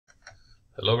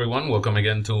Hello everyone, welcome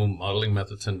again to Modeling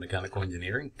Methods in Mechanical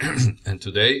Engineering. And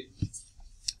today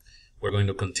we're going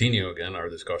to continue again our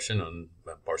discussion on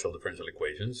partial differential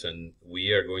equations, and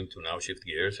we are going to now shift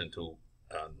gears into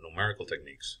numerical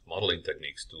techniques, modeling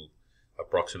techniques to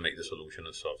approximate the solution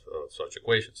of such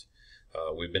equations.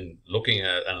 We've been looking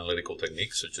at analytical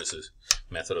techniques such as the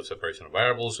method of separation of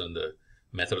variables and the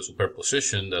method of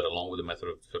superposition that, along with the method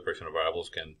of separation of variables,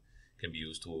 can be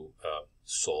used to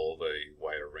solve a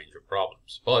wider range of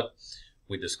problems. But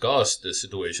we discussed the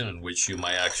situation in which you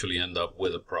might actually end up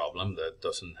with a problem that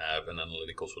doesn't have an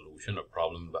analytical solution, a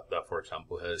problem that for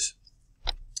example, has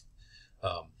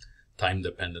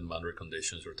time-dependent boundary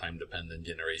conditions or time-dependent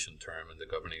generation term in the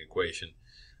governing equation.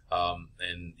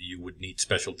 And you would need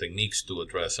special techniques to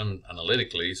address them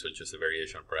analytically, such as the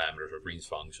variation of parameters or Green's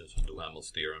functions and Duhamel's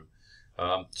theorem.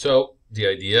 So the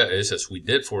idea is, as we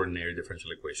did for ordinary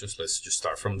differential equations, let's just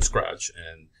start from scratch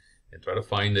and try to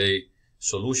find a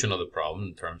solution of the problem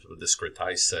in terms of a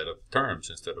discretized set of terms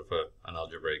instead of an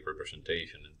algebraic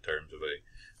representation in terms of a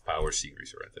power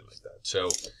series or anything like that. So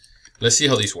let's see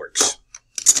how this works.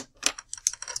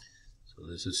 So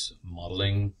this is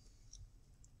modeling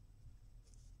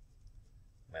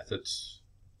methods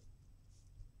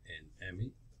in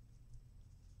ME.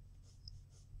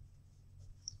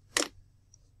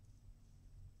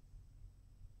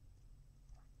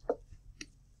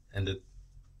 And the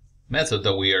method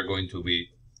that we are going to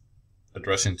be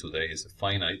addressing today is the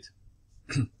finite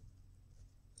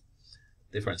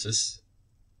differences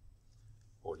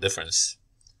or difference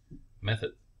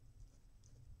method.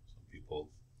 Some people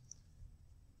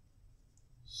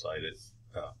cite it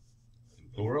in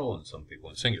plural and some people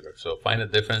in singular. So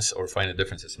finite difference or finite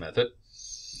differences method.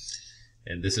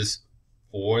 And this is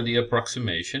for the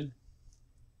approximation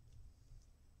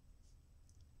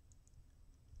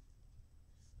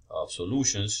of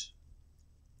solutions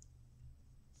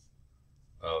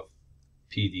of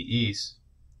PDEs,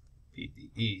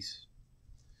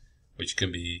 which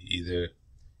can be either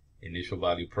initial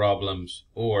value problems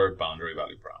or boundary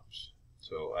value problems.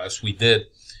 So as we did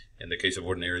in the case of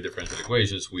ordinary differential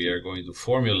equations, we are going to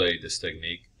formulate this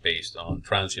technique based on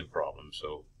transient problems.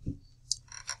 So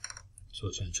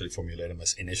essentially formulate them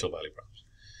as initial value problems.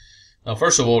 Now,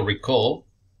 first of all, recall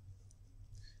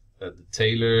that the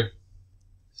Taylor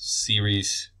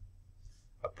series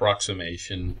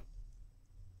approximation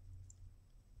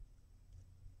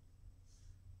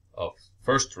of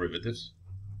first derivatives.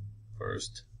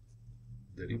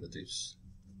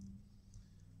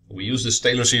 We use this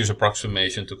Taylor series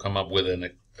approximation to come up with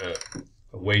a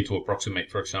way to approximate,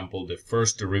 for example, the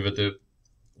first derivative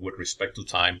with respect to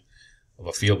time of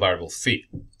a field variable phi.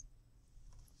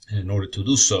 And in order to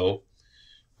do so,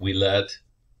 we let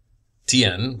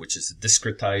Tn, which is the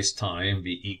discretized time,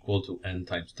 be equal to n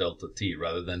times delta t.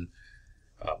 Rather than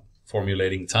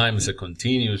formulating time as a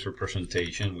continuous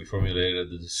representation, we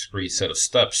formulated a discrete set of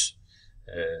steps,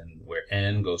 and where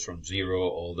n goes from 0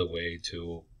 all the way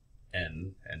to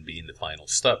n and being the final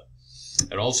step,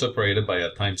 and all separated by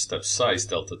a time step size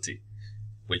delta t,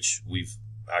 which we've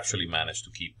actually managed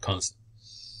to keep constant.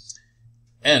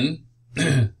 N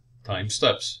time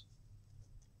steps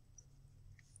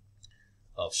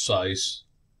of size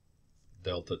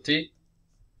delta t,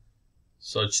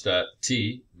 such that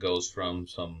t goes from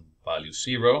some value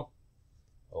 0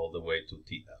 all the way to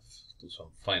tf, to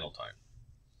some final time.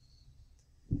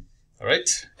 All right,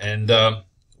 and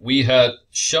we had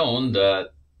shown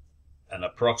that an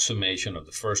approximation of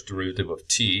the first derivative of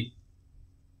t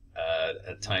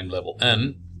at time level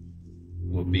n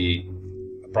would be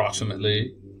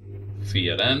approximately phi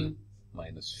at n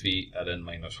minus phi at n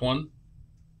minus 1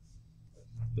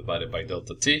 divided by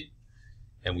delta t,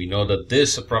 and we know that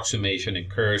this approximation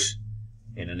occurs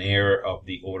in an error of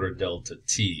the order delta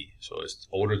t, so it's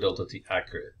order delta t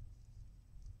accurate.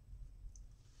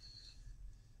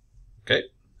 Okay,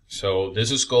 so this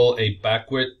is called a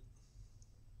backward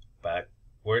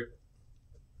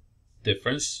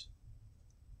difference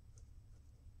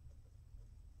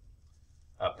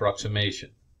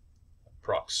approximation,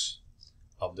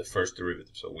 of the first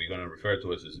derivative. So we're going to refer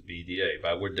to it as BDA,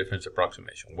 backward difference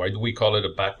approximation. Why do we call it a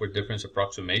backward difference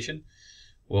approximation?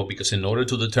 Well, because in order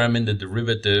to determine the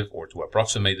derivative, or to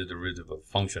approximate the derivative of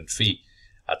function phi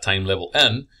at time level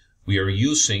n, we are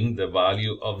using the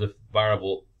value of the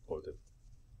variable or the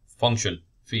function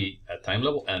phi at time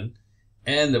level n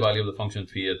and the value of the function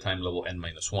phi at time level n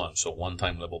minus 1, so one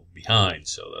time level behind.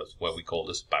 So that's why we call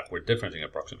this backward differencing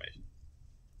approximation.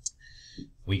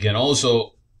 We can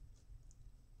also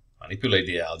manipulate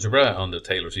the algebra on the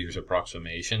Taylor series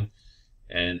approximation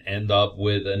and end up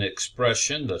with an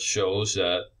expression that shows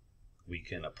that we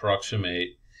can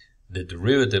approximate the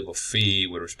derivative of phi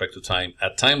with respect to time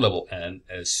at time level n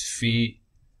as phi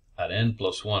at n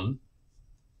plus 1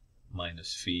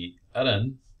 minus phi at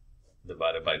n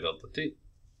divided by delta t.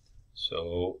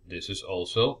 So this is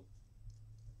also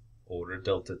order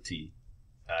delta t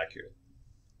accurate.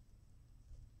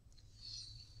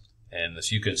 And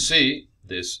as you can see,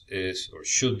 this is or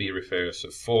should be referred as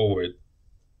a forward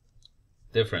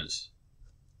difference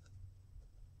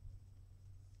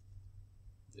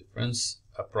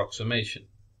approximation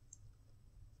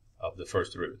of the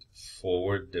first derivative.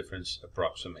 Forward difference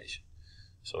approximation.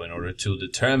 So in order to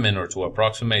determine or to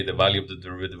approximate the value of the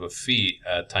derivative of phi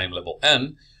at time level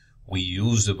n, we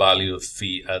use the value of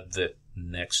phi at the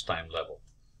next time level,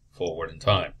 forward in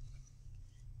time.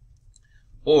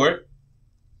 Or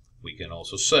we can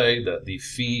also say that the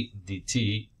phi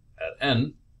dt at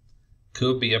n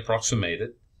could be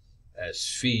approximated as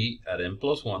phi at n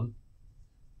plus 1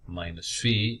 minus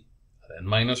phi at n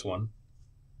minus 1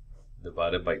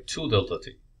 divided by 2 delta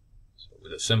t. So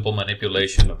with a simple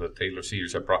manipulation of the Taylor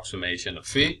series approximation of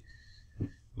phi,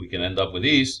 we can end up with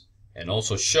these and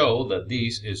also show that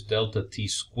this is delta t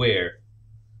squared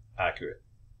accurate.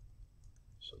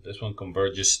 So this one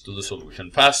converges to the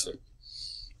solution faster,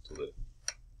 to the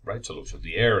right solution.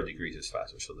 The error decreases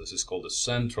faster. So this is called the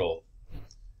central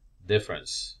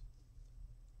difference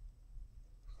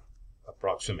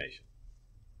approximation,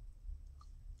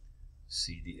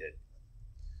 CDA.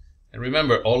 And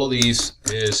remember, all of these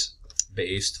is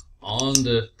based on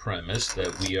the premise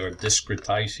that we are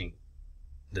discretizing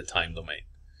the time domain.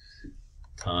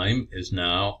 Time is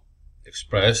now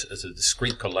expressed as a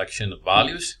discrete collection of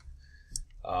values,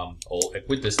 all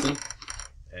equidistant,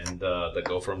 and that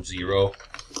go from 0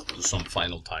 to some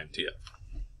final time tf.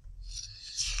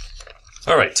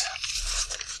 All right.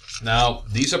 Now,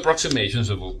 these approximations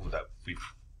that we've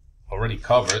already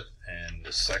covered in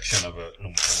the section of a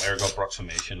numerical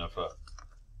approximation of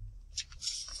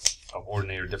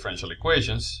ordinary differential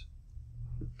equations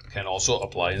can also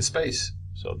apply in space.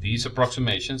 So these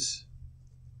approximations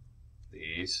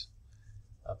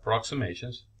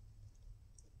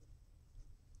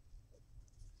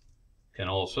can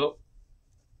also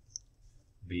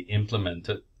be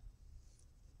implemented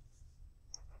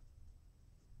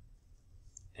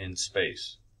in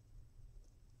space.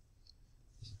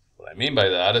 What I mean by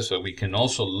that is that we can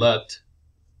also let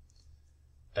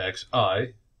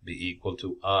xi be equal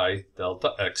to I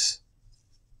delta x,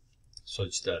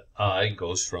 such that I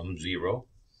goes from 0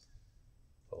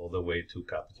 all the way to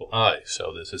capital I.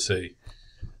 So this is a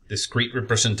discrete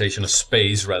representation of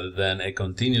space rather than a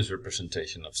continuous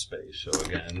representation of space. So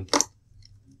again,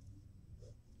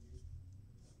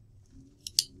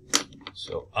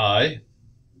 so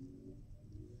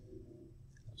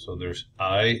there's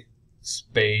I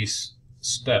space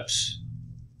steps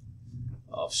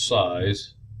of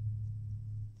size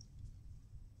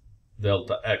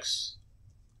delta x,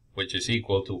 which is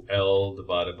equal to L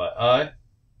divided by I,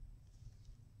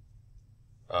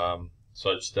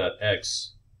 such that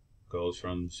x goes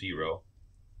from 0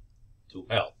 to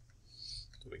L.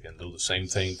 So we can do the same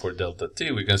thing for delta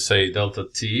t. We can say delta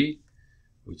t,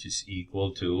 which is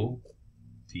equal to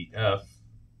Tf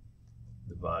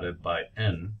divided by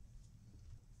n,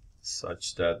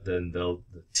 such that then the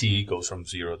t goes from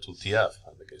 0 to Tf.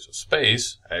 In the case of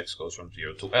space, x goes from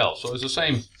 0 to L. So it's the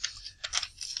same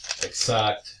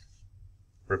exact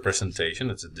representation.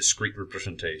 It's a discrete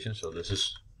representation. So this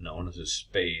is known as a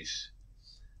space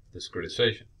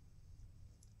discretization.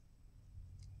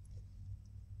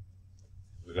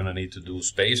 We're going to need to do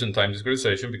space and time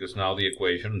discretization because now the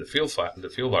equation, the field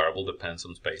variable, depends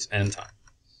on space and time.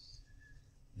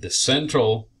 The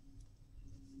central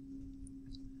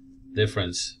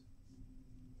difference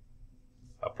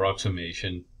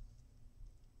approximation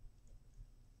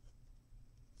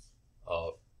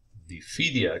of the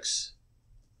phi dx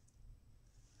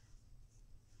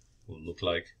will look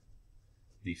like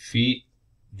the phi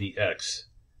dx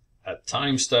at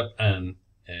time step n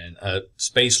and at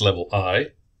space level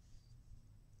I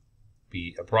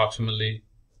be approximately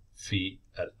phi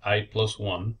at I plus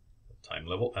 1 at time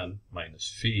level n minus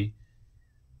phi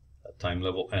at time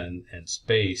level n and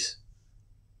space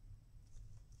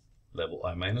level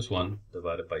I minus 1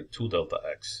 divided by 2 delta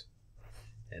x.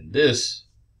 And this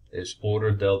is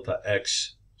order delta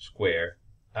x squared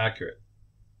accurate.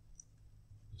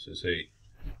 This is a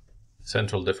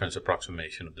central difference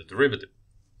approximation of the derivative.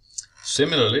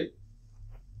 Similarly,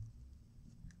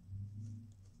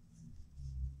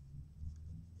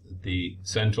 the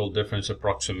central difference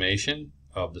approximation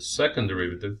of the second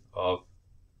derivative of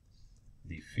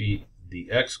the phi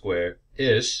dx squared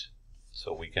is,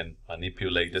 so we can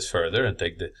manipulate this further and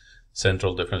take the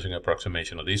central differencing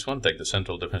approximation of this one, take the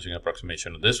central differencing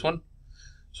approximation of this one.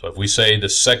 So if we say the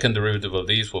second derivative of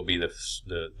these will be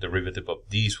the derivative of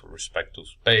these with respect to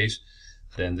space,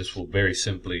 then this will very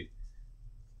simply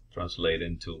translate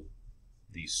into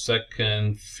the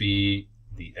second phi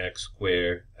dx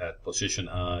squared at position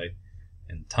I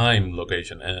and time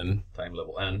location n, time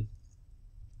level n,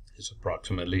 is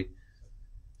approximately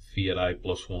phi at I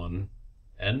plus 1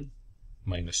 n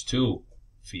minus 2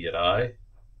 phi at I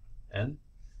n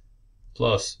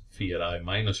plus phi at I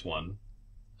minus 1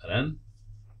 at n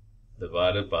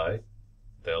divided by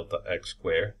delta x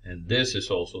squared, and this is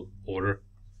also order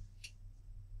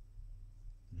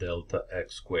delta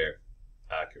x squared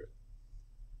accurate.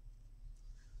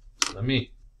 So let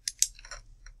me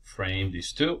frame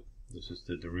these two. This is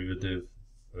the derivative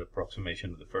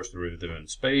approximation of the first derivative in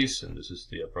space, and this is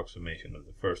the approximation of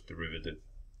the first derivative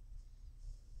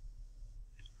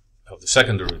of the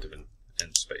second derivative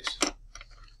in space.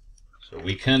 So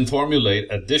we can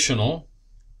formulate additional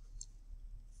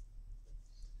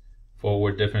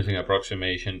forward differencing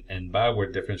approximation and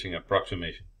backward differencing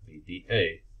approximation,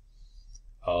 BDA,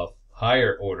 of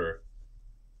higher order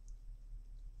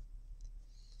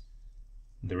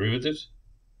derivatives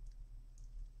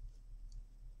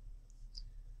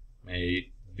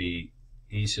may be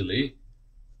easily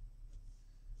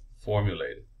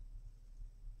formulated.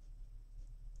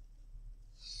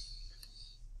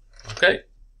 Okay,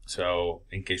 so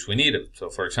in case we need it. So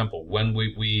for example, when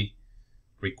we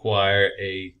require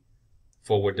a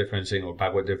forward differencing or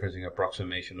backward differencing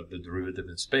approximation of the derivative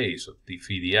in space of d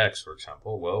phi dx, for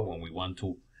example, well, when we want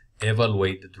to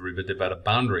evaluate the derivative at a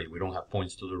boundary, we don't have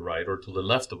points to the right or to the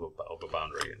left of a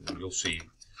boundary, and you'll see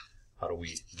how do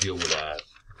we deal with that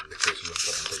in the case of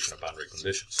implementation of boundary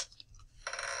conditions.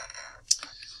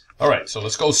 All right, so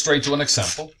let's go straight to an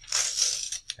example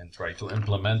and try to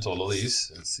implement all of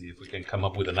these and see if we can come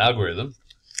up with an algorithm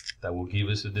that will give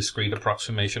us a discrete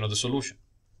approximation of the solution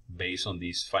based on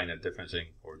these finite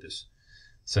differencing or this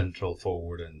central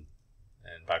forward and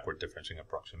backward differencing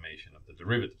approximation of the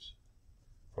derivatives.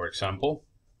 For example,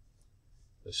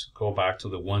 let's go back to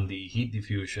the 1D heat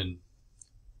diffusion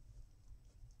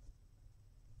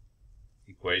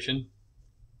equation.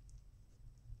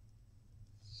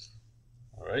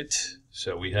 All right,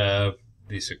 so we have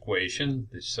this equation,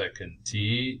 the second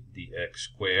T dx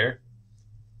squared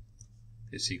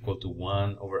is equal to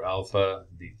 1 over alpha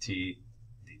dt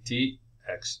dt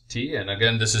xt, and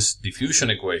again this is diffusion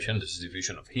equation. This is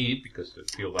diffusion of heat because the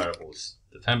field variable is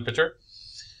the temperature,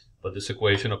 but this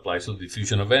equation applies to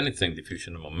diffusion of anything,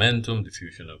 diffusion of momentum,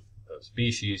 diffusion of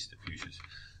species,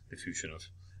 diffusion of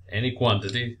any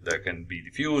quantity that can be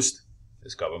diffused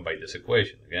is governed by this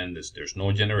equation. Again, there's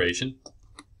no generation,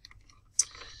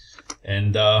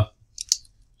 and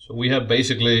so we have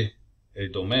basically a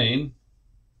domain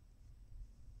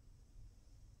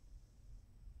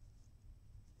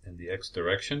in the x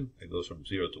direction. It goes from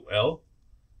 0 to L,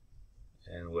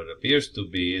 and what appears to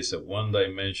be is a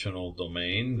one-dimensional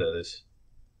domain that is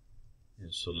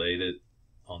insulated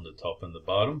on the top and the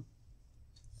bottom.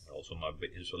 It also might be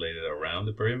insulated around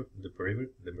the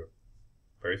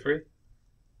periphery.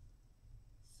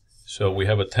 So we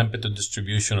have a temperature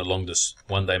distribution along this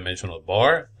one-dimensional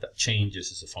bar that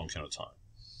changes as a function of time.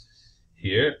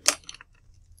 Here,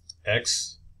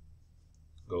 x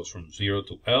goes from 0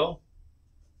 to L,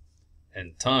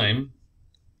 and time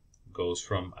goes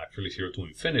from actually 0 to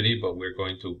infinity, but we're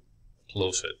going to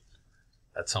close it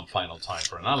at some final time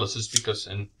for analysis, because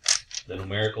in the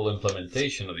numerical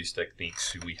implementation of these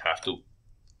techniques we have to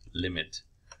limit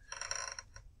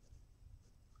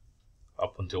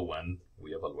up until when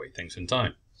we evaluate things in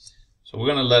time. So we're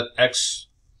going to let x,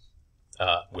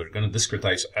 we're going to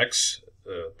discretize x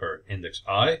per index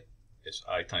I is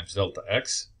I times delta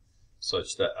x,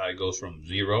 such that I goes from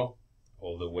 0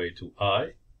 all the way to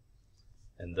I,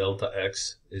 and delta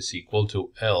x is equal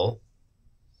to L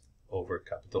over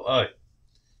capital I.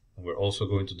 And we're also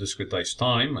going to discretize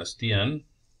time as Tn,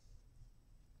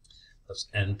 that's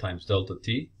n times delta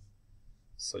t,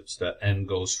 such that n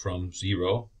goes from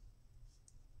 0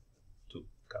 to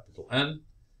capital N,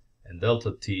 and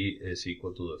delta t is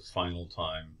equal to the final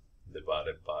time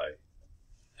divided by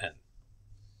n.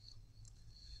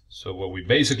 So what we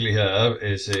basically have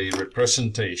is a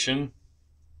representation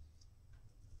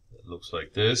that looks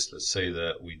like this. Let's say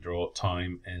that we draw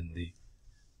time in the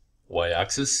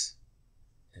y-axis,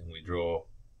 and we draw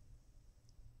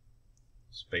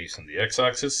space on the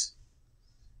x-axis,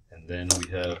 and then we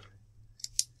have,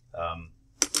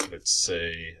 let's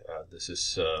say this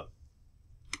is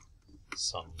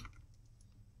some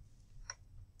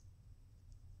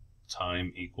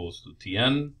time equals to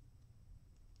Tn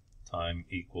time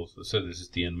equals, let's say this is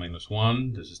Tn minus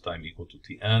 1, this is time equal to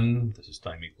Tn, this is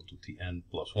time equal to Tn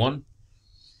plus 1.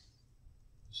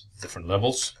 Different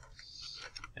levels.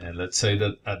 And let's say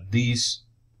that at these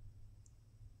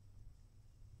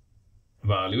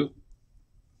value,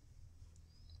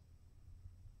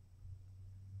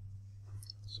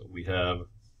 so we have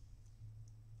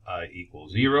I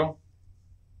equals 0.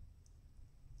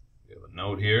 We have a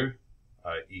node here,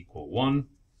 I equal 1.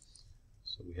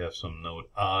 So we have some node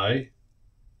I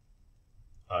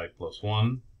plus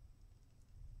 1,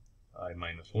 I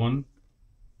minus 1. And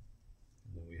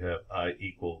then we have I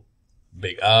equal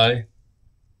big I.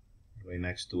 Right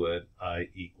next to it, I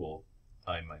equal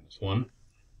I minus 1.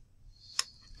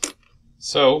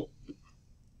 So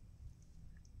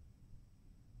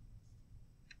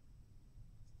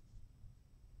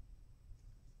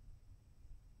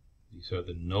these are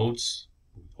the nodes.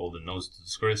 We call the nodes the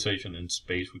discretization. In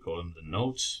space, we call them the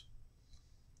nodes.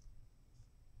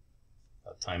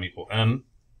 At time equal n.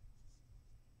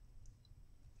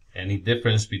 Any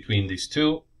difference between these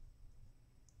two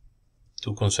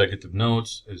consecutive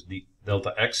nodes is the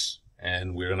delta x,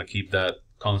 and we're going to keep that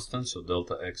constant. So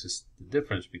delta x is the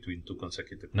difference between two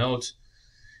consecutive nodes,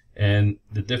 and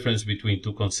the difference between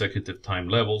two consecutive time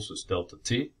levels is delta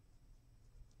t.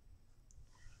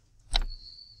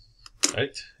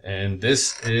 Right, and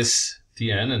this is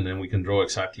Tn, and then we can draw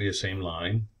exactly the same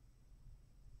line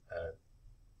at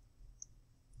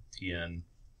Tn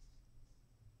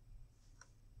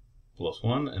plus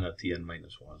 1 and at Tn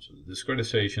minus 1. So the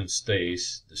discretization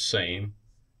stays the same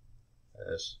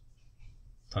as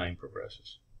time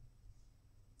progresses.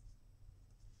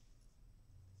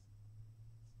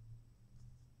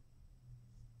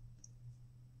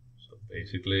 So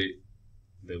basically,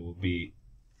 there will be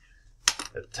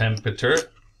a temperature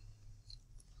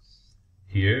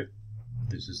here.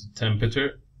 This is the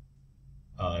temperature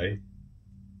I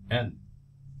n,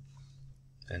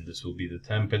 and this will be the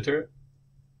temperature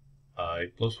I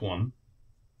plus 1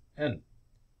 n.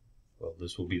 Well,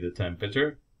 this will be the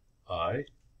temperature I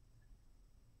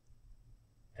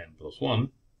n plus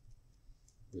 1.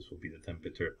 This will be the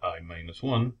temperature I minus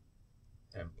 1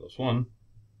 n plus 1,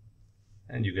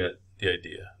 and you get the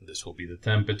idea. This will be the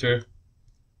temperature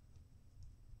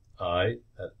I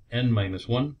at n minus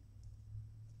 1.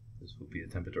 This will be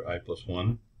the temperature I plus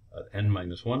 1 at n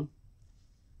minus 1.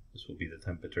 This will be the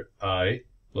temperature I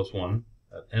plus 1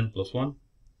 at n plus 1.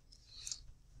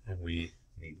 And we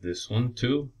need this one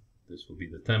too. This will be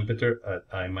the temperature at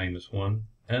I minus 1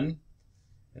 n.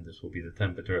 And this will be the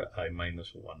temperature at I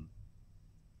minus 1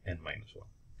 n minus 1.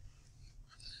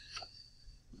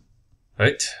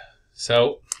 Right?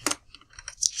 So,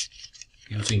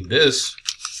 using this,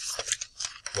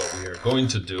 what we are going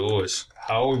to do is,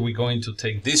 how are we going to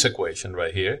take this equation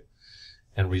right here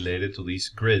and relate it to this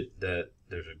grid? That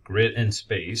there's a grid in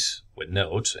space with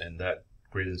nodes, and that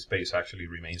grid in space actually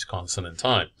remains constant in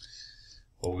time.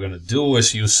 What we're going to do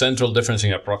is use central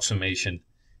differencing approximation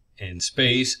in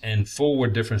space and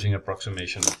forward differencing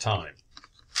approximation in time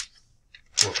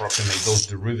to approximate those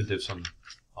derivatives on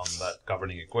that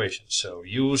governing equation. So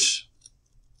use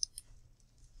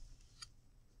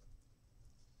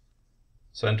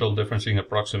central differencing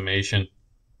approximation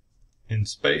in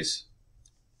space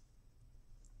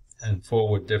and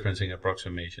forward differencing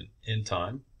approximation in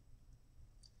time.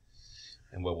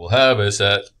 And what we'll have is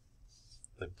that,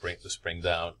 let's bring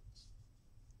down,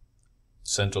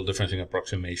 central differencing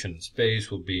approximation in space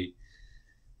will be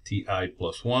Ti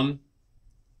plus 1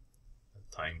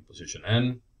 at time position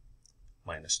n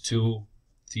minus 2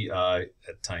 Ti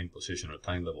at time position or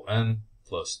time level n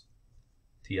plus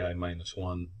Ti minus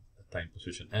 1 at time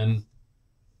position n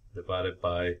divided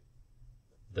by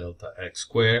delta x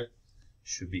squared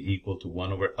should be equal to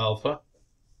 1 over alpha.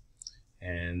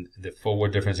 And the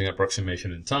forward differencing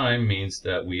approximation in time means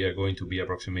that we are going to be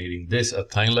approximating this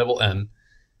at time level n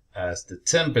as the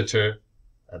temperature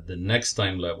at the next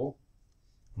time level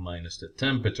minus the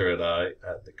temperature at I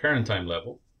at the current time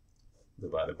level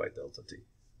divided by delta t.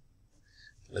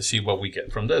 Let's see what we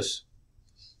get from this.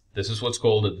 This is what's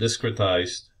called a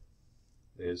discretized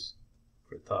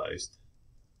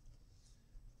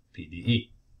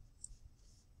PDE.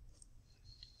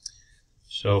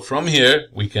 So from here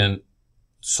we can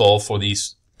solve for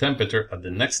these temperature at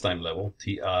the next time level.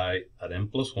 Ti at n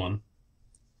plus 1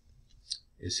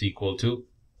 is equal to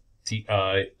Ti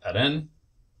at n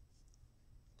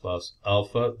plus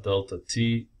alpha delta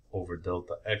t over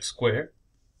delta x squared,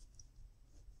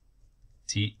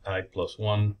 Ti plus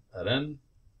 1 at n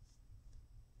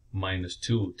minus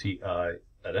 2 Ti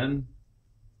at n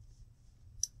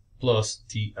plus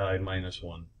Ti minus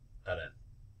 1 at n.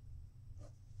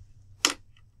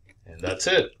 And that's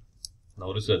it.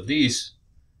 Notice that this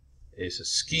is a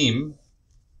scheme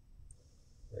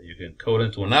that you can code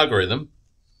into an algorithm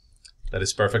that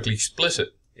is perfectly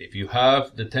explicit. If you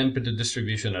have the temperature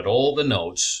distribution at all the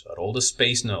nodes, at all the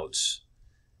space nodes,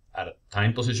 at a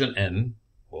time position n,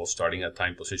 well, starting at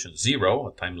time position 0,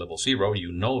 at time level 0,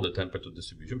 you know the temperature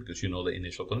distribution because you know the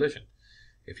initial condition.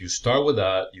 If you start with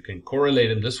that, you can correlate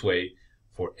them this way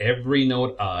for every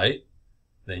node I,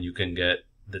 then you can get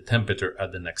the temperature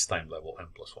at the next time level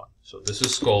n+1. So this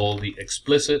is called the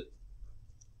explicit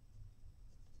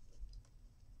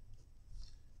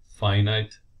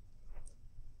finite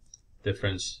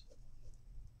difference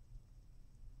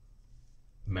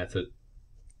method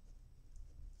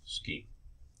scheme.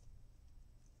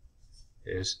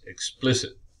 Is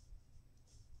explicit.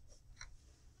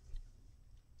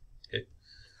 Okay.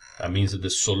 That means that the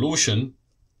solution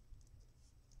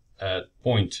at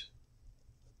point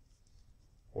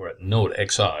or at node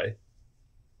xi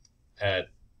at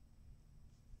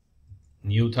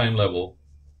new time level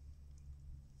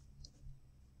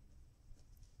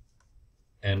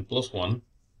n+1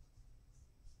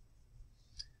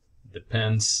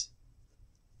 depends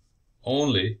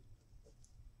only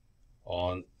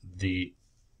on the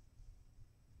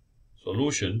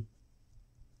solution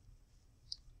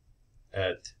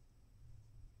at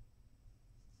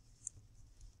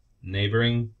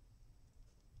neighboring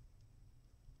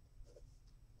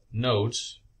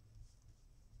nodes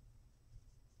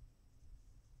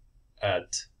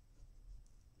at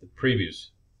the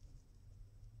previous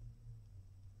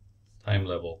time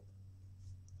level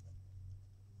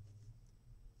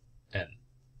n,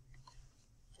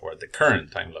 or at the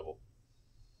current time level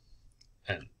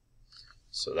n.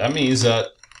 So that means that,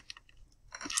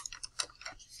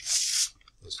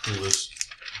 let's do this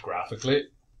graphically.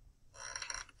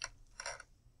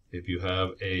 If you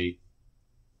have a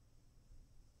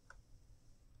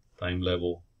time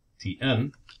level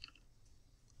Tn,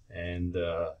 and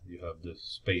you have the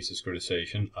space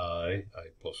discretization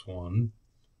I+1,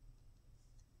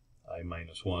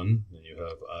 I-1, then you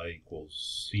have I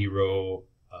equals 0,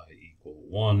 I equal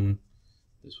 1,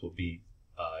 this will be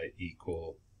I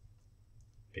equal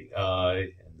big I,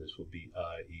 and this will be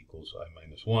I equals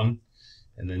I-1,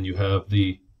 and then you have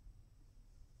the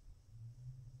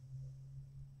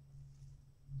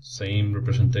same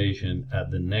representation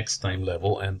at the next time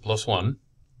level n+1.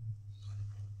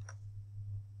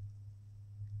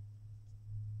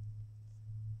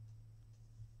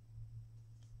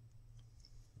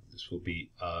 This will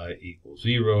be I equal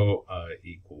 0, I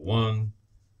equal 1,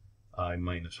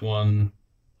 I-1,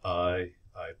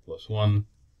 I+1,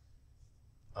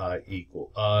 I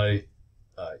equal I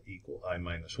equal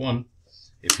I-1.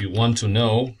 If you want to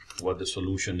know what the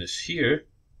solution is here,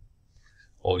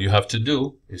 all you have to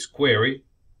do is query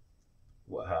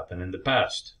what happened in the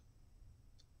past.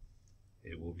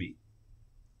 It will be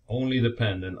only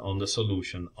dependent on the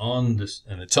solution on this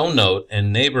in its own node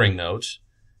and neighboring nodes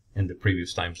in the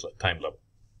previous time level.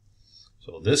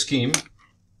 So this scheme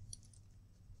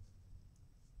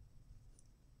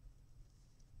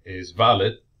is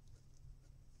valid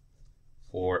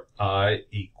for I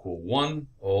equal 1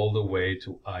 all the way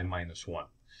to I-1.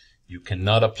 You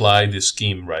cannot apply this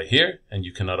scheme right here, and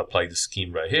you cannot apply the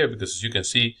scheme right here, because as you can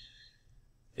see,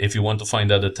 if you want to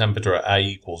find out the temperature at I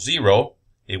equals 0,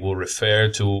 it will refer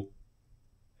to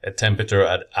a temperature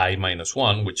at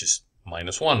I-1, which is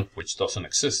 -1, which doesn't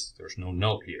exist. There's no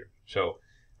node here. So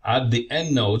at the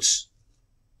end nodes,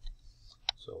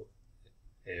 so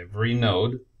every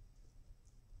node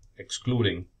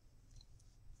excluding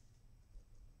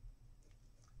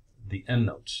the end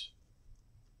nodes.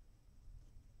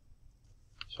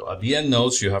 So at the end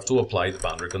nodes, you have to apply the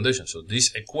boundary conditions. So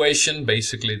this equation,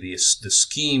 basically the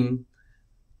scheme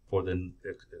for the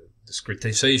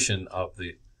discretization of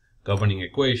the governing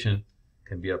equation,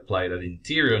 can be applied at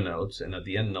interior nodes, and at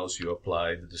the end nodes you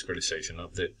apply the discretization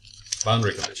of the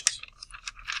boundary conditions.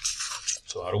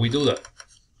 So how do we do that?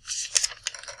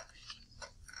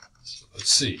 So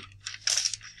let's see.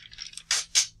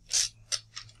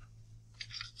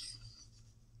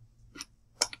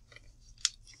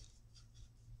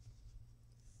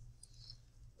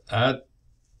 At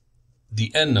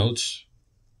the end nodes,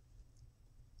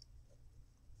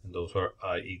 and those are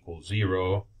I equals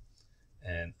 0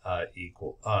 and I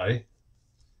equal I,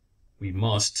 we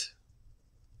must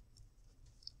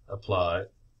apply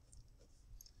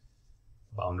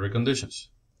boundary conditions.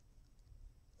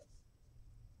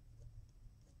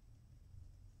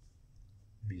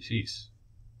 BCs.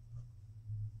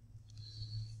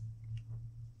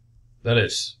 That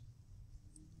is,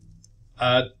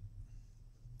 at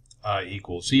I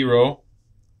equals 0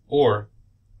 or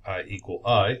I equal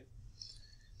I.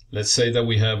 Let's say that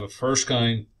we have a first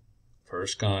kind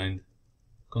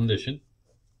condition,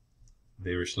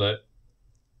 Dirichlet,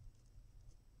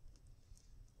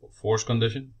 or force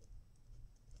condition.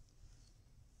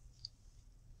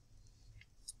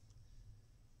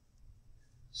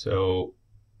 So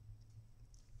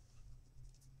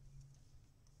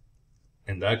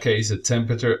in that case, the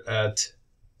temperature at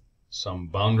some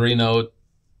boundary node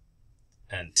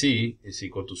and T is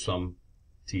equal to some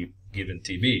T given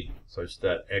TB, such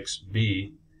that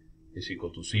XB is equal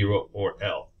to 0 or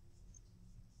L.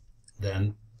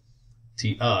 Then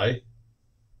Ti at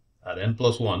n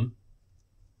plus 1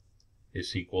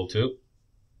 is equal to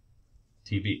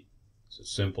TB. It's as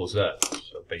simple as that.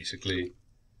 So basically,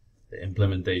 the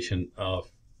implementation of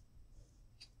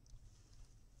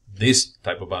this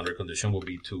type of boundary condition will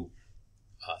be to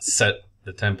set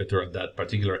the temperature at that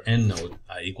particular end node,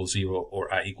 I equals 0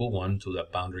 or I equal 1, to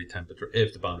that boundary temperature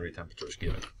if the boundary temperature is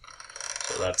given.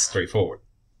 So that's straightforward.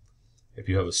 If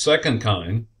you have a second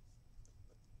kind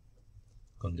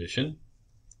condition,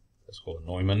 let's call it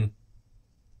Neumann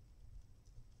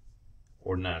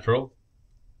or natural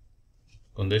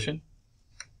condition,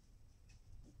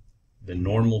 the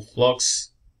normal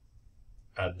flux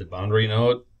at the boundary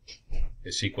node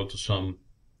is equal to some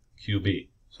QB,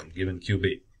 some given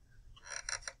QB.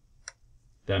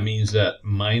 That means that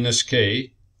minus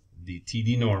K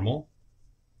dTd normal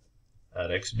at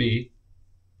XB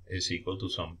is equal to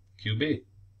some QB.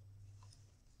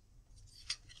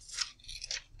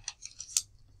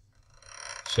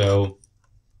 So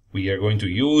we are going to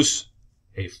use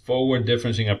a forward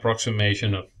differencing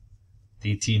approximation of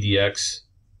dt dx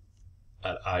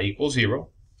at I equals 0,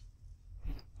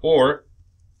 or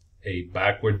a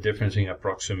backward differencing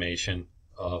approximation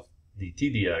of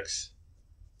dt dx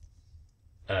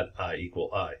at I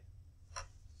equal I.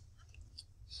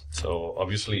 So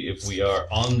obviously, if we are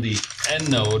on the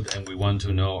end node and we want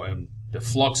to know, and the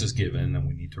flux is given, and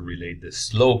we need to relate the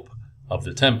slope of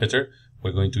the temperature,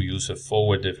 we're going to use a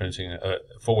forward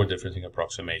differencing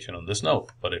approximation on this node.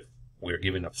 But if we're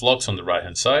given a flux on the right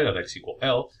hand side at x equal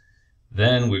L,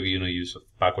 then we're going to use a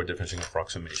backward differencing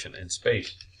approximation in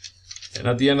space. And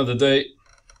at the end of the day,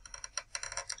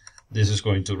 this is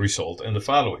going to result in the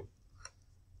following: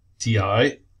 Ti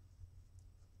at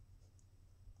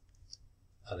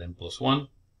n plus 1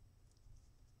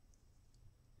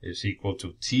 is equal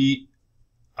to Ti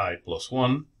plus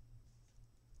 1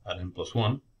 at n plus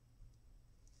 1,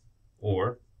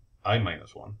 or I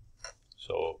minus 1.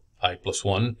 So I plus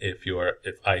 1 if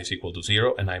I is equal to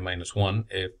 0, and I minus 1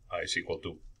 if I is equal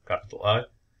to capital I,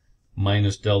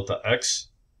 minus delta x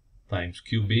times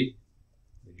QB,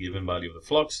 the given value of the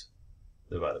flux,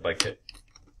 divided by K.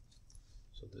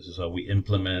 So this is how we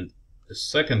implement the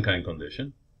second kind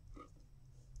condition.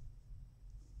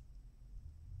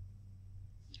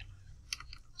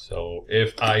 So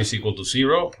if I is equal to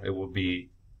 0, it will be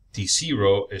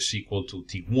T0 is equal to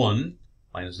T1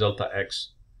 minus delta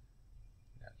x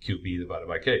QB divided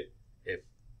by K. If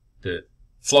the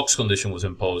flux condition was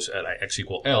imposed at x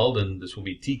equal L, then this will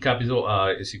be T capital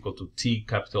I is equal to T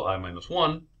capital I minus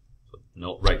 1, so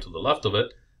note right to the left of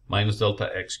it, minus delta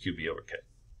x QB over K.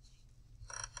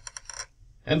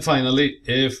 And finally,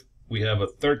 if we have a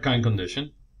third kind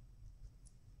condition,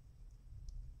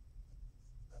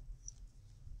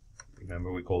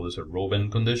 remember we call this a Robin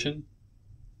condition,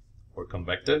 or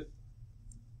convective.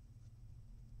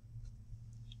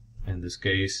 In this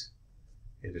case,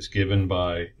 it is given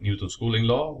by Newton's cooling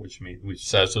law, which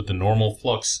says that the normal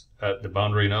flux at the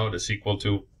boundary node is equal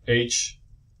to H,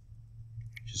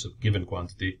 which is a given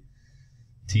quantity,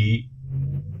 T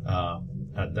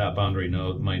at that boundary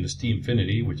node minus T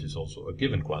infinity, which is also a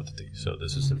given quantity. So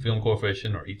this is the film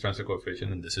coefficient or heat transfer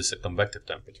coefficient, and this is the convective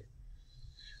temperature.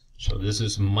 So this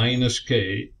is minus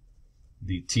K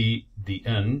dt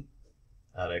dN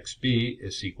at xb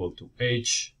is equal to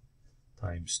H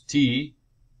times T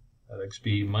at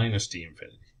xb minus T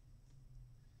infinity.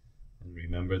 And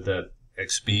remember that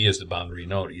xb is the boundary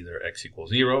node, either x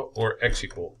equals 0 or x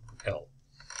equal L.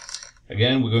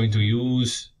 Again, we're going to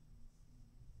use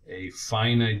a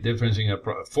finite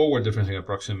forward differencing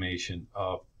approximation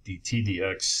of dt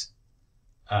dx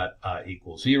at I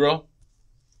equals 0,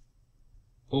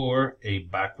 or a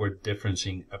backward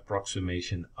differencing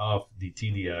approximation of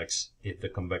dt dx if the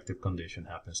convective condition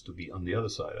happens to be on the other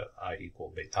side at I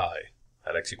equal I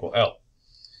at x equal L.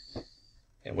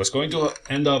 And what we're going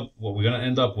to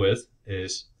end up with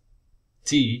is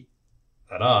T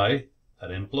at I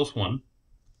at n plus 1,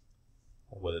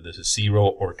 whether this is 0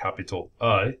 or capital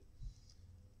I,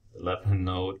 the left hand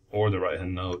node or the right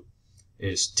hand node,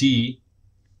 is T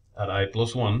at I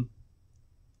plus 1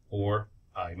 or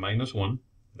I minus 1,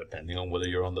 depending on whether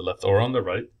you're on the left or on the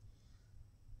right,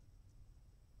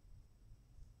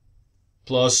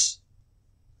 plus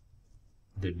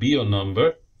the Biot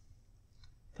number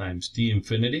times T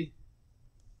infinity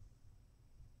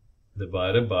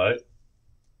divided by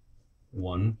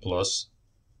 1 plus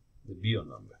the Biot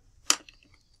number.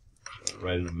 I'll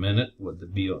write in a minute what the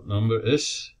Biot number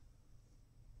is.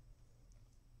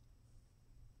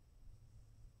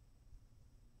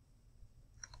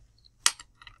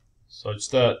 Such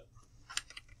that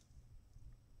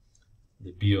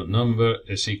the Biot number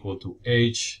is equal to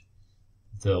H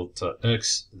delta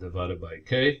X divided by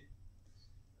K.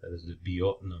 That is the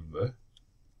Biot number.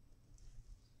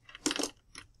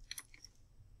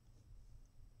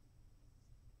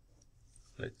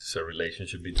 It's a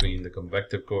relationship between the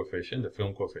convective coefficient, the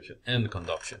film coefficient, and the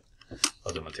conduction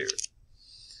of the material.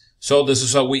 So this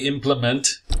is how we implement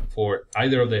for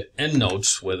either of the end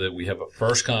nodes, whether we have a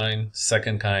first kind,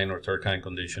 second kind, or third kind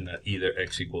condition at either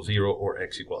x equals 0 or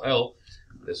x equals L.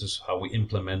 This is how we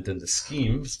implement in the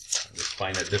scheme, this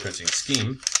finite differencing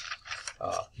scheme,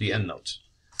 the end nodes.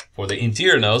 For the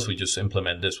interior nodes, we just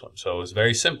implement this one. So it's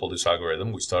very simple, this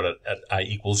algorithm. We start at I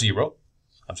equals 0,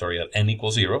 at n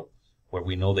equals 0, where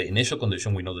we know the initial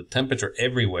condition, we know the temperature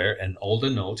everywhere and all the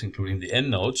nodes, including the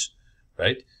end nodes,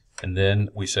 right? And then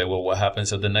we say, well, what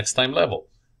happens at the next time level?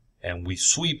 And we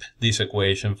sweep this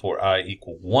equation for I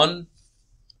equal 1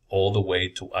 all the way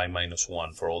to I minus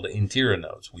 1 for all the interior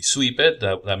nodes. We sweep it.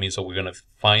 That means that we're going to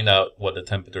find out what the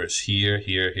temperature is here,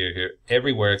 here, here, here,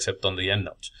 everywhere except on the end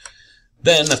nodes.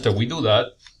 Then, after we do that,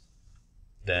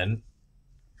 then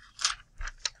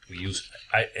we use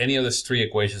any of these three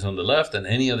equations on the left and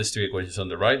any of these three equations on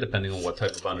the right, depending on what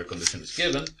type of boundary condition is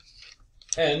given,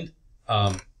 and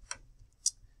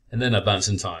then advance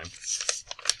in time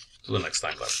to the next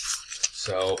time level.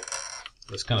 So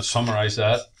let's kind of summarize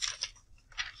that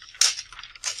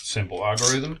simple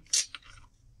algorithm.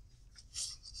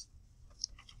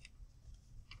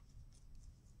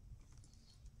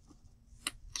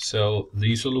 So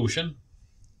the solution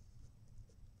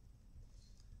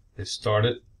is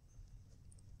started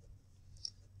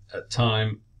at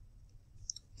time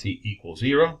t equals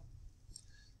 0,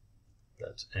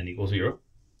 that's n equals 0,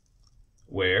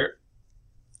 where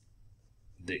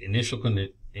the initial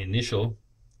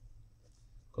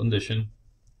condition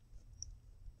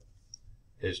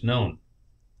is known.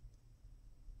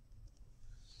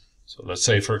 So let's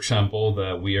say, for example,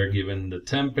 that we are given the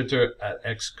temperature at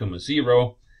x,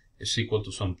 0 is equal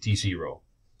to some t0,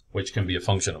 which can be a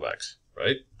function of x,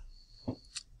 right?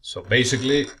 So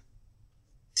basically,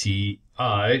 ti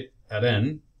at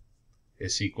n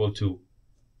is equal to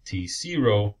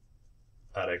t0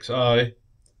 at xi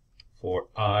for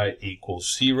I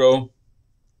equals 0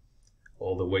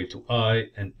 all the way to I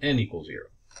and n equals 0.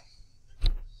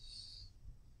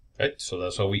 Right? So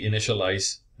that's how we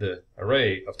initialize the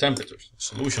array of temperatures,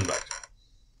 solution vector,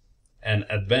 and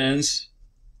advance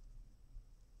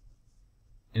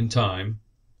in time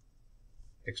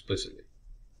explicitly.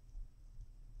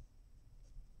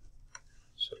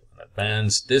 So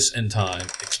advance this in time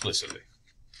explicitly.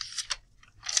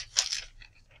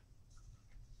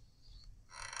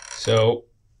 So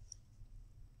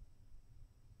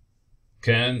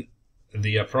can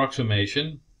the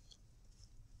approximation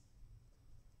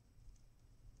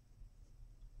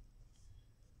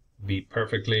be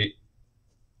perfectly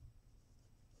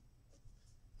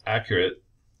accurate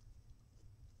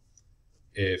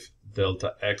if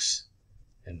delta x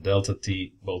and delta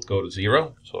t both go to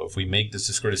 0? So if we make this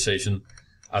discretization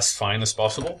as fine as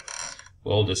possible,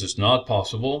 well, this is not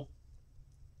possible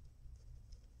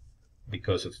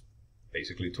because of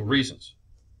basically two reasons.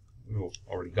 We've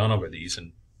already gone over these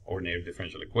in ordinary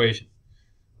differential equation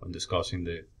when discussing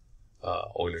the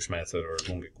Euler's method or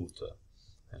Runge-Kutta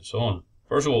and so on.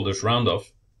 First of all, there's round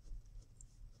off.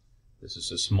 This is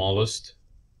the smallest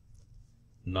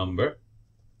number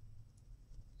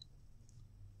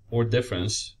or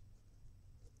difference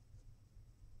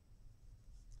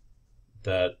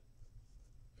that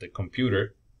the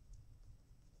computer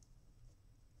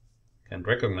can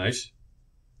recognize.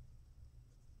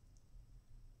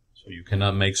 So you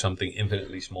cannot make something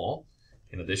infinitely small.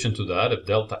 In addition to that, if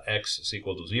delta x is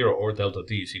equal to 0 or delta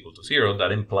t is equal to 0,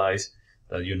 that implies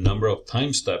that your number of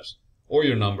time steps or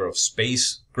your number of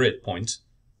space grid points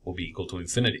will be equal to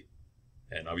infinity.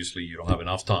 And obviously you don't have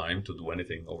enough time to do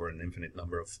anything over an infinite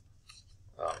number of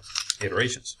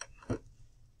iterations.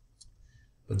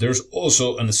 But there's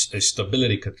also a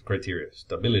stability criteria.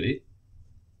 Stability.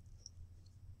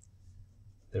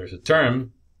 There's a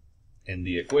term in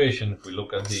the equation. If we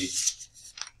look at the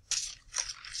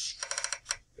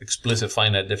explicit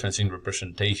finite differencing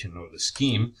representation or the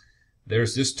scheme,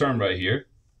 there's this term right here.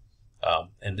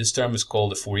 And this term is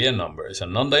called the Fourier number. It's a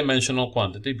non-dimensional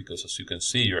quantity because, as you can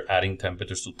see, you're adding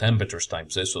temperatures to temperatures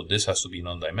times this, so this has to be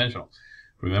non-dimensional.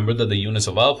 Remember that the units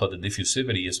of alpha, the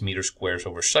diffusivity, is meters squares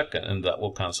over second, and that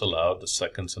will cancel out the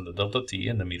seconds and the delta t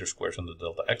and the meter squares and the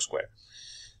delta x squared.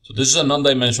 So this is a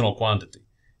non-dimensional quantity,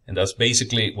 and that's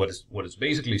basically what it's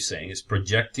basically saying is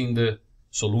projecting the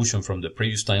solution from the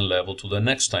previous time level to the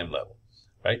next time level,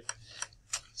 right?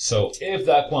 So if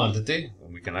that quantity,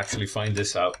 and we can actually find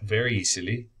this out very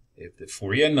easily, if the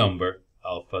Fourier number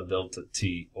alpha delta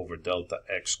t over delta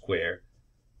x squared,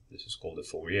 this is called the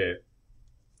Fourier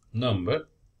number,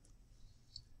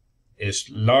 is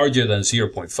larger than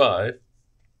 0.5,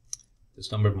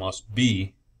 this number must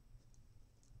be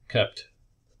kept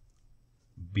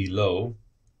below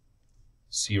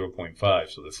 0.5.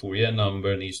 So the Fourier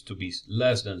number needs to be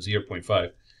less than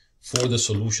 0.5 for the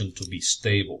solution to be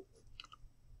stable.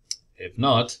 If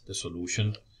not, the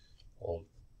solution,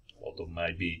 although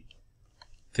might be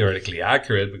theoretically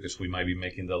accurate because we might be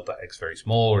making delta x very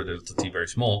small or delta t very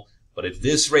small, but if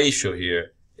this ratio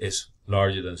here is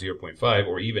larger than 0.5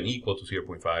 or even equal to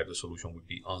 0.5, the solution would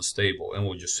be unstable and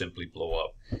will just simply blow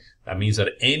up. That means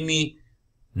that any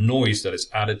noise that is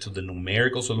added to the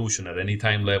numerical solution at any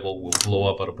time level will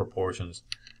blow up out of proportions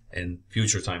in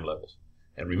future time levels.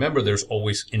 And remember, there's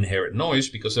always inherent noise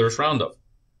because there's roundoff.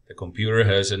 The computer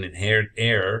has an inherent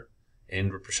error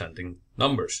in representing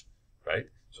numbers, right?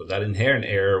 So that inherent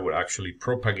error will actually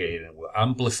propagate and will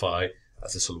amplify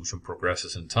as the solution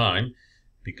progresses in time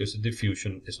because the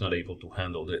diffusion is not able to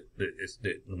handle the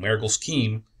numerical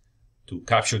scheme to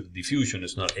capture the diffusion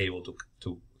is not able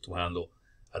to handle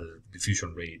the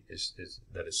diffusion rate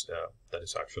that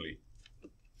is actually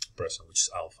present, which is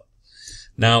alpha.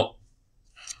 Now,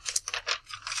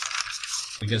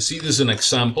 we can see this as an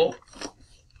example.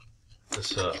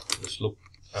 Let's look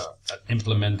at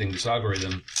implementing this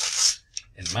algorithm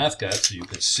in MathCAD so you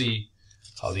can see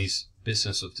how this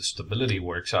business of the stability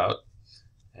works out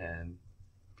and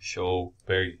show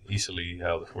very easily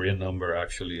how the Fourier number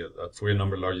actually, a Fourier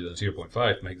number larger than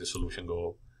 0.5 make the solution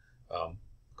go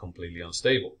completely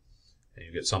unstable. And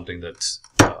you get something that's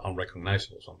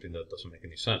unrecognizable, something that doesn't make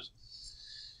any sense.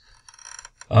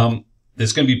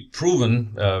 This can be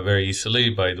proven very easily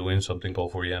by doing something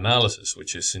called Fourier analysis,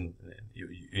 which is you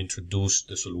introduce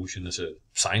the solution as a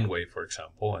sine wave, for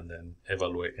example, and then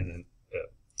evaluate and then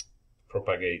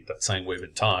propagate that sine wave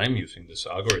in time using this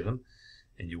algorithm,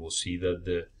 and you will see that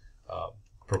the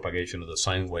propagation of the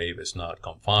sine wave is not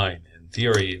confined. In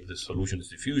theory, if the solution is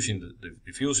diffusing,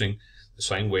 the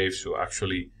sine wave should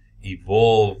actually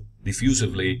evolve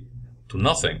diffusively to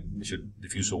nothing. It should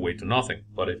diffuse away to nothing.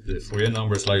 But if the Fourier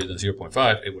number is larger than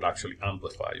 0.5, it would actually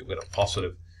amplify. You get a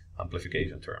positive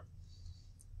amplification term.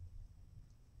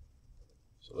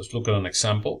 So let's look at an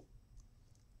example.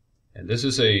 And this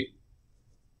is an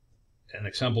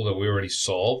example that we already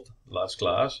solved last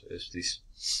class. Is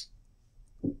this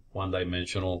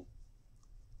one-dimensional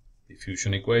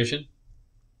diffusion equation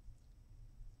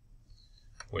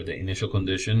where the initial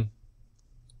condition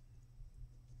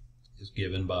is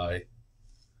given by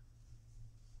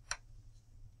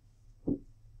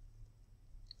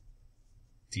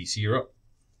T0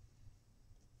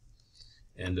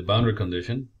 and the boundary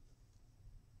condition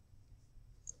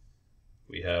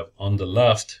we have on the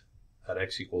left at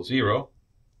x equals 0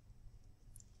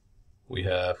 we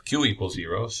have q equals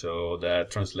 0, so that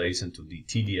translates into the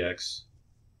t dx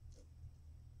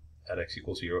at x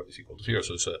equals 0 is equal to 0.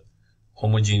 So it's a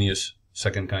homogeneous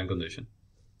second kind condition.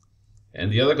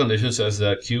 And the other condition says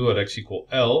that q at x equal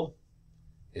L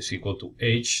is equal to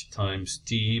h times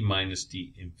t minus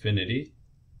t infinity,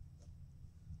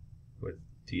 with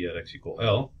t at x equal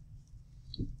L.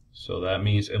 So that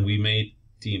means, and we made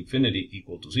t infinity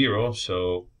equal to 0,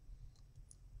 so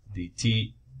the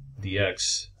t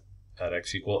dx at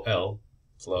x equal L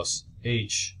plus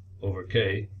h over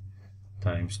k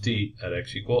times t at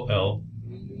x equal L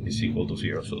is equal to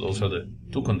 0. So those are the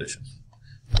two conditions.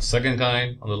 A second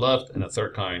kind on the left and a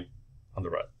third kind on the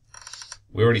right.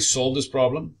 We already solved this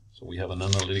problem, so we have an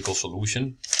analytical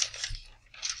solution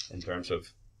in terms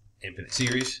of infinite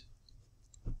series.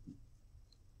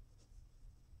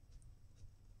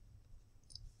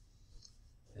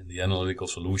 And the analytical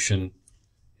solution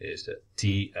is that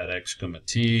t at x comma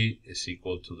t is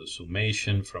equal to the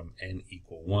summation from n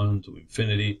equal 1 to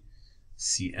infinity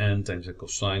cn times the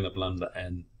cosine of lambda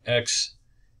n x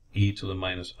e to the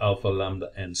minus alpha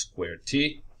lambda n squared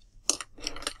t,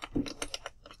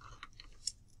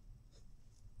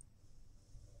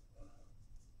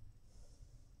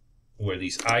 where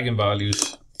these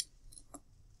eigenvalues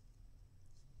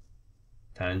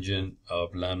tangent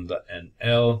of lambda and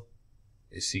L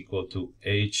is equal to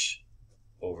h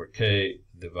over k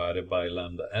divided by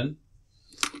lambda n.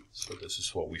 So this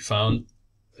is what we found,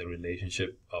 the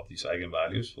relationship of these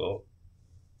eigenvalues. Well,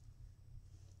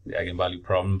 the eigenvalue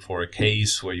problem for a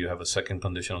case where you have a second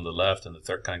condition on the left and the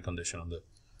third kind condition on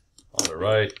the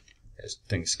right. I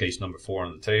think it's case number 4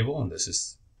 on the table, and this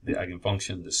is the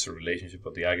eigenfunction. This is the relationship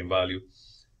of the eigenvalue,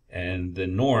 and the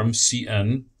norm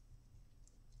Cn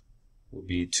will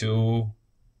be 2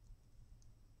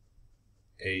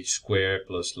 h squared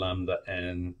plus lambda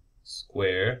n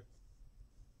squared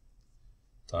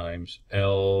times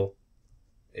L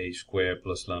h squared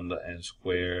plus lambda n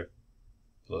squared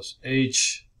plus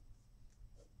h,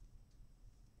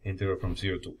 integral from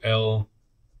 0 to L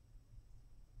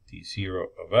d0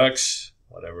 of x,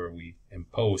 whatever we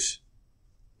impose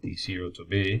d0 to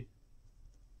be,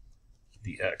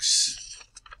 dx.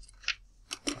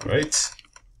 All right.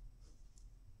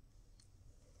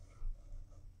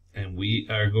 And we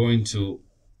are going to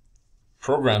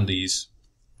program these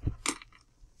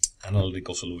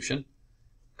analytical solution,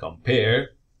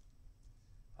 compare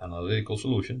analytical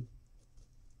solution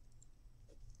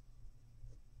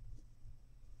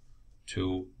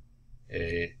to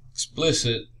a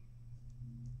explicit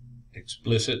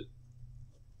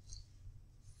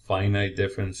finite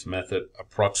difference method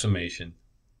approximation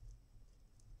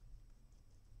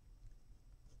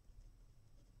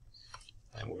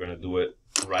and we're going to do it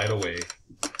right away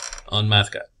on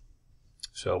MathCAD.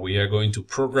 So we are going to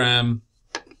program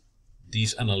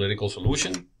these analytical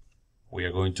solution. We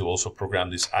are going to also program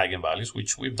these eigenvalues,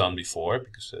 which we've done before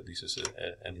because this is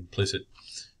an implicit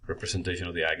representation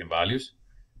of the eigenvalues.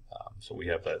 So we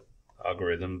have that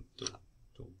algorithm to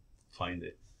find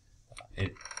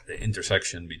the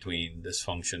intersection between this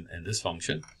function and this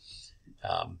function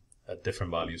at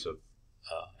different values of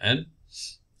n.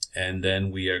 And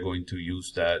then we are going to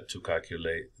use that to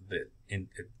calculate the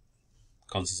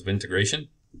constants of integration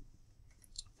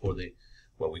for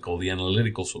what we call the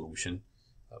analytical solution,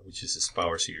 which is this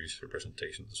power series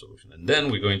representation of the solution. And then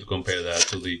we're going to compare that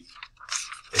to the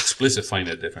explicit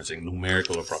finite difference in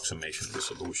numerical approximation of the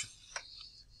solution.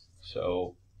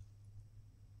 So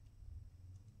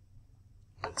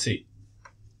let's see.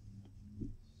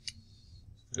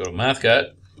 Go to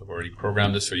MathCAD. I've already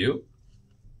programmed this for you.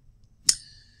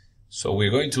 So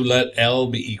we're going to let L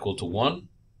be equal to 1.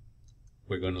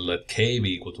 We're going to let K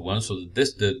be equal to 1. So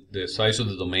the size of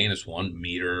the domain is 1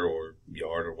 meter or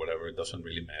yard or whatever. It doesn't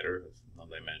really matter. It's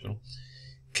non-dimensional.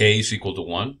 K is equal to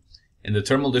 1. In the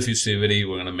thermal diffusivity,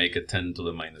 we're going to make it 10 to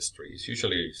the minus 3. It's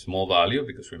usually a small value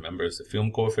because remember it's the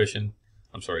film coefficient.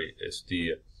 I'm sorry, it's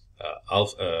the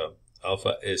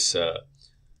alpha is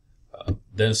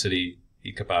density,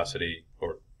 heat capacity,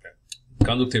 or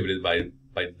conductivity by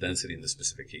the density in the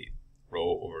specific heat.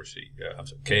 Rho over C,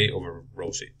 K over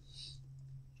rho C.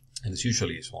 And it's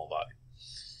usually a small value.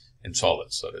 In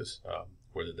solids, that is,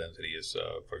 where the density is,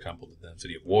 for example, the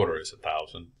density of water is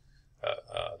 1,000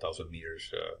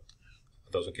 meters,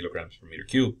 1,000 kilograms per meter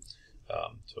cube.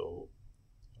 So,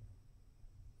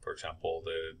 for example,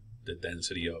 the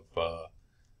density of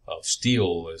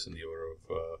steel is in the order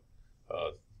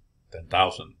of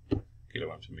 10,000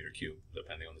 kilograms per meter cube,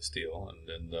 depending on the steel, and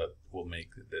then that will make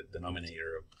the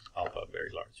denominator of alpha very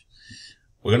large.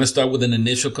 We're going to start with an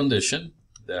initial condition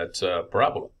that's a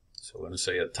parabola. So we're going to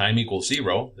say at time equals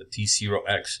 0, the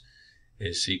t0x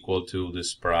is equal to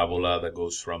this parabola that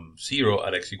goes from 0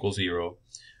 at x equals 0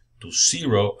 to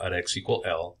 0 at x equal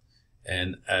L,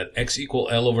 and at x equal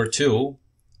L over 2,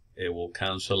 it will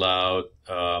cancel out,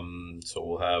 so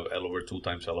we'll have L over 2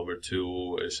 times L over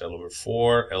 2 is L over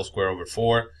 4, L squared over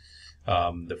 4.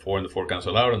 The 4 and the 4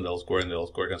 cancel out, and the L squared and the L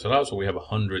squared cancel out, so we have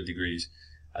 100 degrees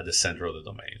at the center of the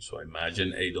domain. So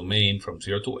imagine a domain from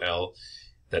 0 to L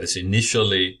that is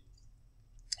initially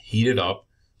heated up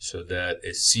so that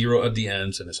it's 0 at the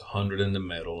ends and it's 100 in the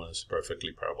middle, and it's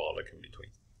perfectly parabolic in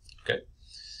between. Okay,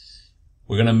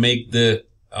 we're going to make the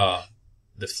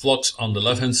flux on the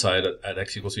left-hand side at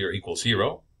x equals 0 equals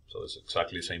 0. So it's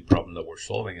exactly the same problem that we're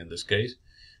solving in this case.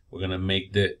 We're going to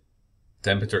make the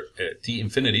temperature T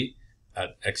infinity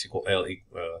at x equal L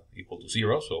equal to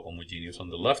 0, so homogeneous on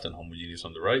the left and homogeneous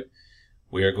on the right.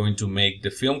 We are going to make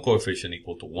the film coefficient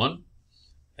equal to 1,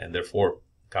 and therefore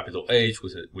capital H,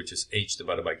 which is H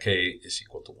divided by K, is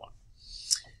equal to 1.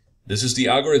 This is the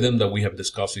algorithm that we have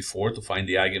discussed before to find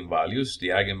the eigenvalues. The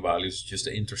eigenvalues is just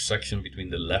the intersection between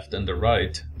the left and the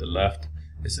right. The left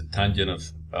is the tangent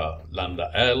of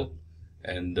lambda L,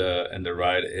 and the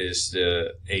right is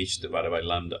the H divided by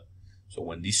lambda. So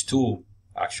when these two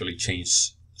actually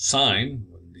change sign,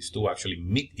 when these two actually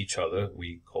meet each other,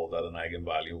 we call that an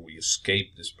eigenvalue. We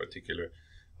escape this particular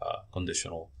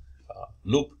conditional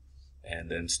loop and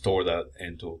then store that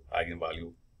into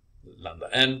eigenvalue lambda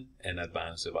n and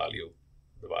advance the value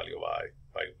of I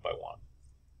by 1,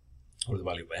 or the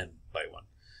value of n by 1.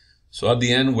 So at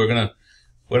the end, we're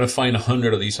gonna find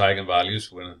 100 of these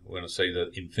eigenvalues. We're gonna say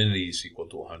that infinity is equal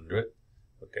to 100.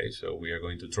 Okay, so we are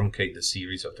going to truncate the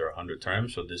series after 100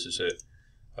 terms. So this is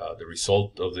the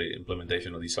result of the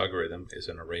implementation of this algorithm is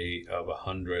an array of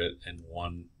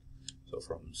 101. So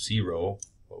from 0,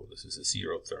 well, this is a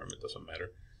 0th term, it doesn't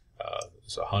matter.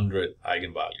 It's 100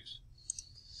 eigenvalues.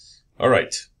 All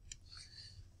right.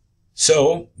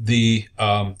 So the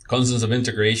constants of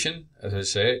integration, as I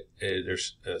say,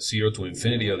 there's 0 to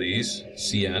infinity of these.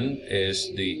 Cn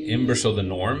is the inverse of the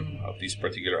norm of this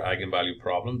particular eigenvalue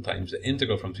problem times the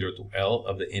integral from 0 to L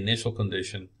of the initial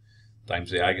condition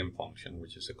times the eigenfunction,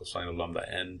 which is the cosine of lambda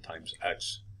n times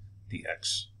x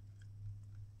dx.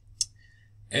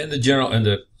 And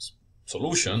the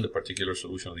solution, the particular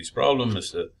solution of this problem,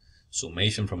 is the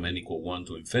summation from n equal 1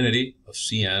 to infinity of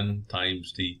Cn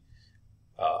times the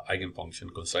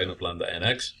eigenfunction cosine of lambda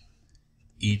nx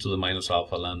e to the minus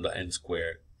alpha lambda n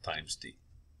squared times t.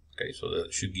 Okay, so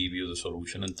that should give you the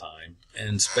solution in time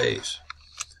and space.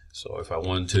 So if I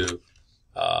want to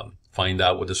find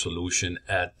out what the solution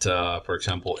at, for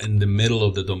example, in the middle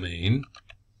of the domain,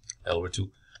 L over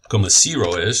 2, comma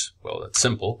 0 is, well, that's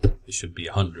simple. It should be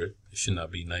 100. It should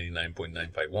not be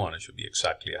 99.951. It should be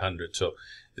exactly 100. So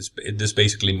this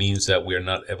basically means that we're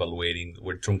not evaluating,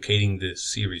 we're truncating the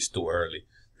series too early.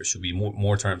 There should be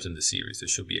more terms in the series. It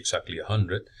should be exactly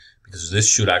 100 because this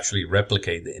should actually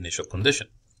replicate the initial condition.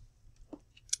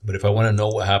 But if I want to know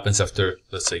what happens after,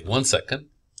 let's say, 1 second,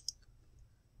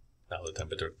 now the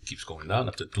temperature keeps going down.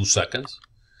 After 2 seconds,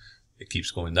 it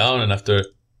keeps going down. And after,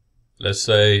 let's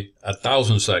say,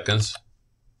 1,000 seconds,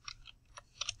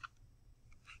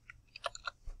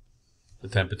 the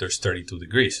temperature is 32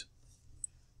 degrees.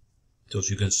 So as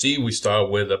you can see, we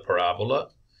start with a parabola,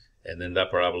 and then that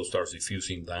parabola starts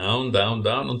diffusing down, down,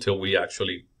 down, until we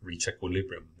actually reach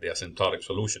equilibrium, the asymptotic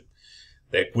solution.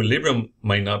 The equilibrium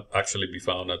might not actually be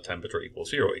found at temperature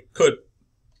equals 0. It could.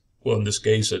 Well, in this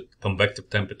case, the convective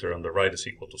temperature on the right is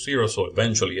equal to 0, so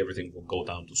eventually everything will go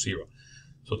down to 0.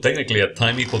 So technically, at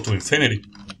time equal to infinity,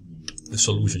 the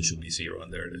solution should be 0,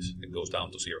 and there it is. It goes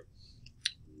down to 0.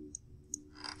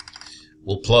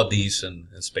 We'll plot these in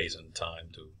space and time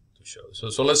to show.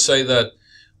 So let's say that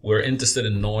we're interested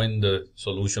in knowing the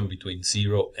solution between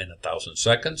 0 and 1,000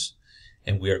 seconds,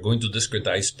 and we are going to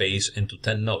discretize space into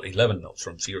 11 nodes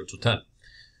from 0 to 10.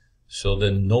 So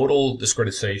the nodal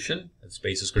discretization,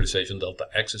 space discretization delta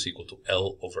x is equal to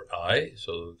L over I.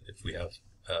 So if we have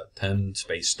 10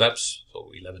 space steps,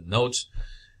 so 11 nodes,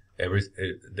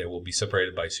 they will be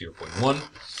separated by 0.1.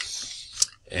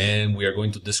 And we are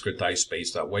going to discretize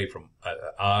space that way from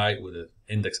I with the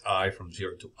index I from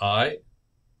 0 to I,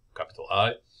 capital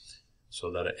I, so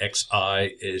that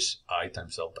xi is I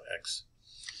times delta x.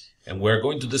 And we're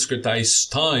going to discretize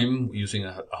time using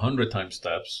 100 time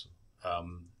steps,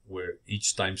 where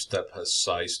each time step has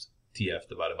size tf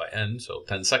divided by n, so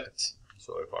 10 seconds.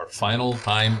 So if our final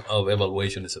time of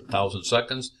evaluation is 1,000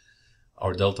 seconds,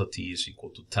 our delta t is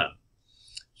equal to 10.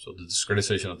 So the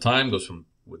discretization of time goes from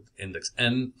with index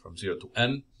n from 0 to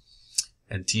n,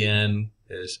 and tn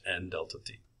is n delta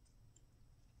t.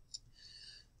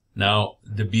 Now,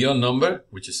 the beyond number,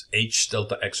 which is h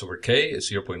delta x over k,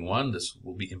 is 0.1. This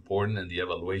will be important in the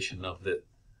evaluation of the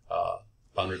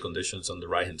boundary conditions on the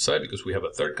right-hand side, because we have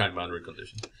a third kind boundary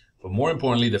condition. But more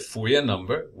importantly, the Fourier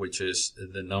number, which is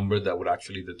the number that would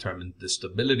actually determine the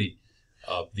stability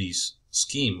of this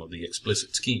scheme, of the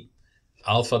explicit scheme.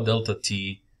 Alpha delta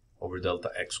t over delta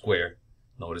x squared,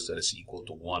 notice that it's equal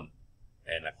to 1.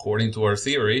 And according to our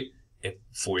theory, if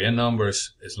Fourier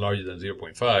numbers is larger than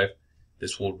 0.5,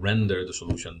 this will render the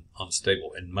solution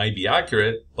unstable. It might be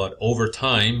accurate, but over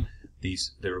time,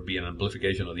 there will be an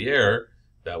amplification of the error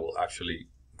that will actually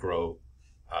grow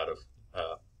out of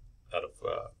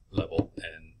level,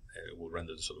 and it will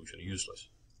render the solution useless.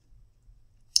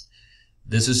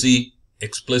 This is the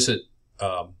explicit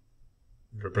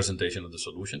representation of the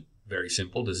solution. Very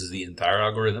simple. This is the entire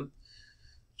algorithm.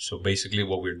 So basically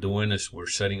what we're doing is we're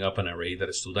setting up an array that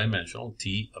is two-dimensional,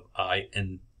 T of I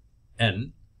and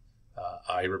N,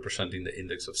 I representing the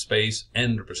index of space,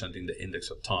 N representing the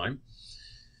index of time.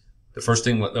 The first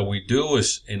thing that we do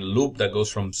is in a loop that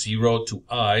goes from 0 to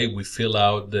I, we fill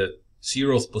out the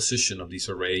 0th position of this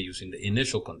array using the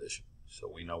initial condition.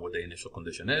 So we know what the initial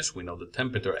condition is. We know the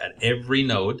temperature at every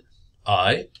node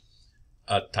I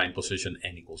at time position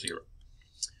n equals 0.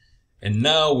 And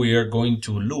now we are going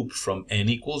to loop from n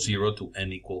equals 0 to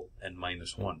n equal n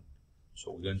minus 1.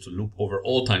 So we're going to loop over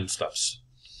all time steps.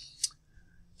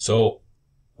 So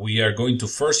we are going to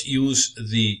first use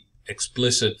the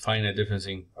explicit finite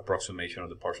differencing approximation of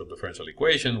the partial differential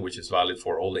equation, which is valid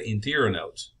for all the interior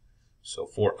nodes. So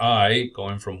for I,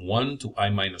 going from 1 to I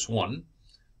minus 1,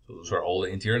 so those are all the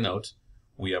interior nodes,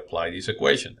 we apply this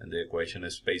equation. And the equation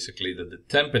is basically that the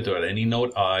temperature at any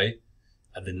node I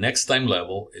at the next time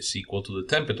level is equal to the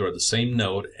temperature at the same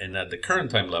node and at the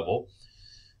current time level,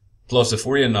 plus the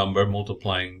Fourier number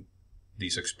multiplying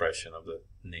this expression of the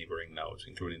neighboring nodes,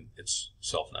 including its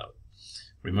self-node.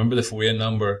 Remember, the Fourier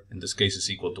number in this case is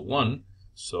equal to 1,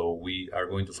 so we are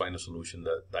going to find a solution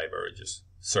that diverges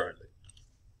certainly.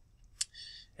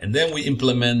 And then we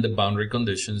implement the boundary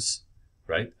conditions,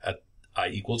 right, at I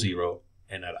equals 0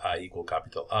 and at I equal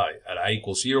capital I. At I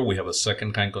equals 0, we have a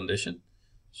second kind condition.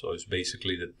 So it's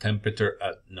basically the temperature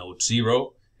at node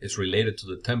 0 is related to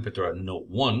the temperature at node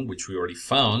 1, which we already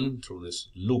found through this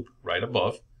loop right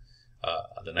above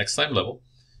at the next time level,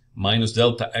 minus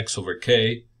delta x over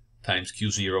k times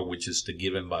q0, which is the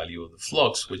given value of the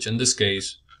flux, which in this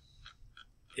case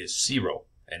is 0.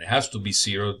 And it has to be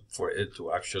 0 for it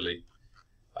to actually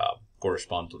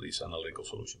correspond to this analytical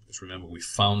solution. Because remember, we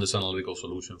found this analytical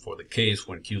solution for the case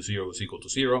when q0 is equal to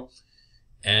 0,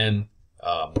 and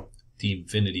T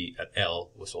infinity at L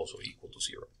was also equal to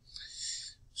 0.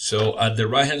 So at the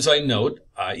right-hand side node,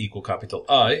 I equal capital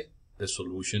I, the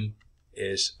solution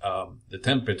is the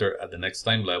temperature at the next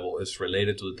time level is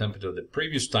related to the temperature at the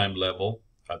previous time level,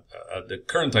 at the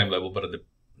current time level, but at the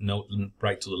node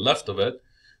right to the left of it,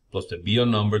 plus the BO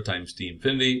number times T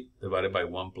infinity divided by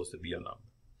 1 plus the BO number.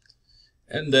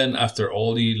 And then after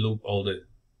all the loop,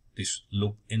 this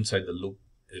loop inside the loop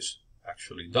is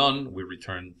actually done, we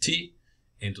return T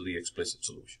into the explicit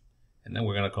solution. And then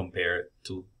we're going to compare it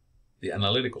to the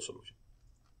analytical solution.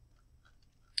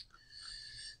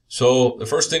 So the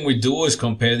first thing we do is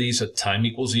compare these at time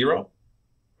equals 0,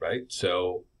 right?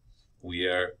 So we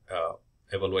are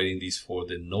evaluating these for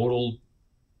the nodal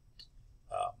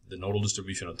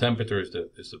distribution of temperature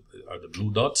are the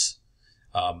blue dots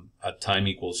at time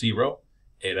equals 0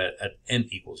 and at n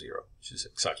equals 0, which is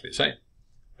exactly the same,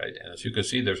 right? And as you can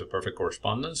see, there's a perfect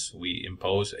correspondence. We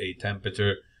impose a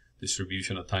temperature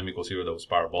distribution at time equals 0 that was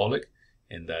parabolic,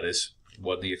 and that is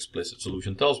what the explicit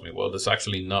solution tells me. Well, that's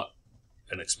actually not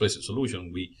an explicit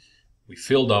solution. We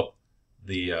filled out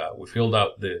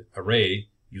the array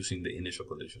using the initial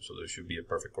condition, so there should be a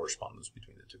perfect correspondence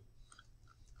between the two.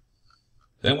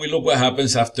 Then we look what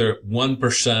happens after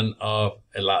 1% of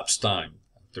elapsed time.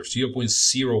 After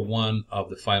 0.01 of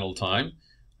the final time,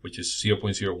 which is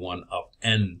 0.01 of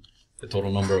n, the total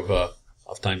number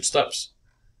of time steps.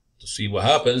 To see what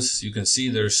happens, you can see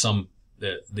there's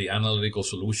the analytical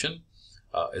solution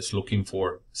is looking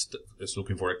for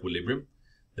equilibrium.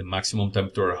 The maximum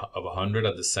temperature of 100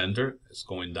 at the center is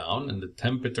going down, and the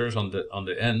temperatures on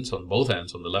the ends, on both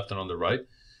ends, on the left and on the right,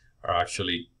 are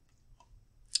actually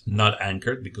not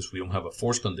anchored because we don't have a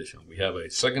force condition. We have a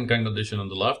second kind condition on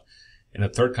the left and a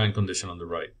third kind condition on the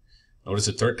right. Notice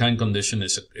the third kind condition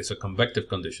is a convective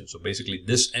condition. So basically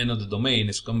this end of the domain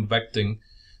is convecting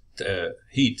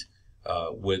heat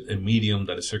with a medium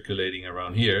that is circulating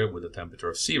around here with a temperature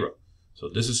of 0. So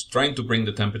this is trying to bring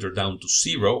the temperature down to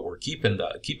 0 or keep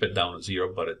it down at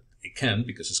 0, but it can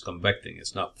because it's convecting.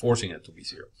 It's not forcing it to be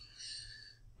 0.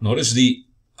 Notice the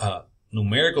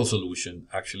numerical solution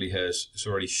actually is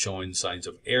already showing signs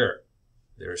of error.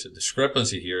 There's a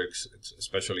discrepancy here,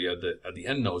 especially at the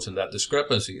end nodes, and that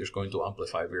discrepancy is going to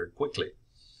amplify very quickly.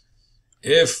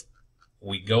 If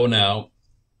we go now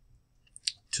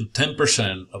to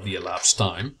 10% of the elapsed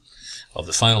time, of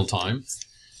the final time,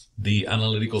 the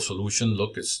analytical solution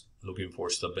is looking for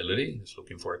stability, it's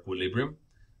looking for equilibrium.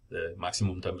 The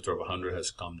maximum temperature of 100 has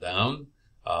come down.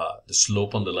 The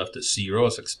slope on the left is 0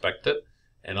 as expected.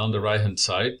 And on the right-hand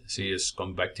side, see, it's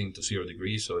convecting to 0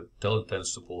 degrees, so it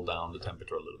tends to pull down the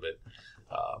temperature a little bit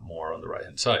more on the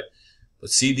right-hand side.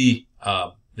 But see,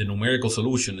 the numerical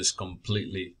solution is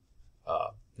completely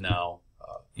now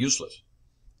useless.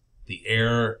 The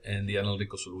error in the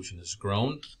analytical solution has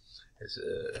grown.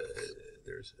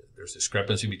 There's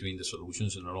discrepancy between the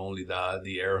solutions, and not only that,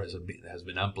 the error has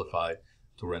been amplified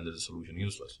to render the solution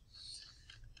useless.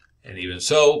 And even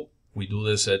so, we do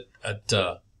this at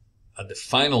the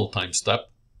final time step,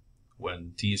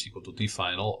 when t is equal to t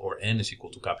final or n is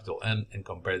equal to capital N, and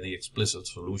compare the explicit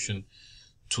solution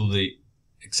to the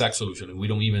exact solution. And we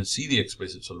don't even see the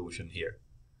explicit solution here.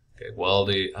 Okay, while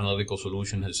the analytical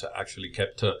solution has actually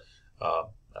kept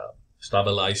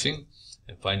stabilizing,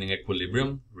 And finding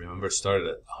equilibrium, remember, started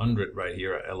at 100 right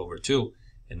here at L over 2,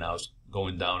 and now it's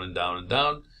going down and down and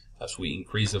down. As we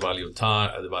increase the value of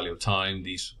time,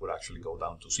 these would actually go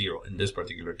down to 0. In this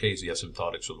particular case, the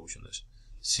asymptotic solution is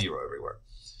 0 everywhere.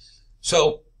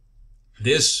 So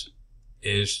this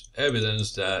is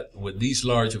evidence that with this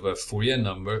large of a Fourier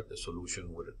number, the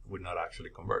solution would not actually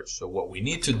converge. So what we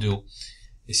need to do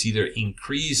is either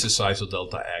increase the size of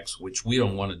delta x, which we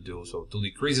don't want to do. So to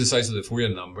decrease the size of the Fourier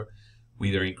number, we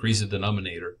either increase the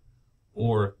denominator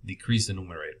or decrease the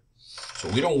numerator. So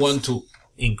we don't want to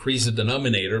increase the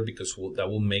denominator because that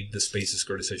will make the space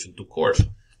discretization too coarse.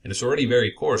 And it's already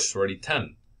very coarse, it's already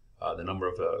 10. The number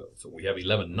of, so we have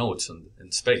 11 nodes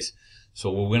in space.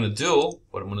 So what I'm going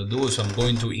to do is I'm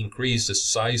going to increase the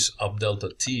size of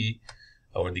delta t,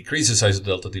 or decrease the size of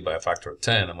delta t by a factor of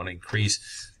 10. I'm going to increase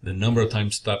the number of time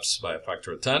steps by a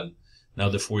factor of 10. Now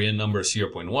the Fourier number is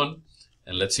 0.1,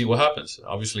 and let's see what happens.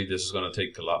 Obviously this is going to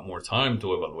take a lot more time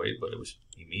to evaluate, but it was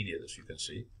immediate, as you can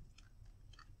see.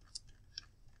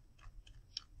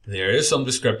 There is some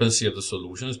discrepancy of the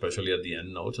solution, especially at the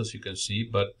end nodes, as you can see,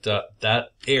 but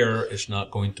that error is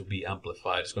not going to be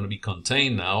amplified. It's going to be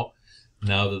contained now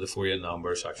that the Fourier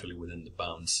number is actually within the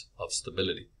bounds of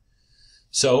stability.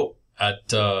 So at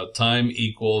time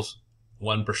equals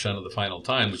 1% of the final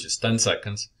time, which is 10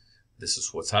 seconds, this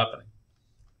is what's happening.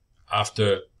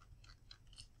 After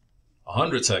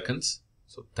 100 seconds,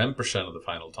 so 10% of the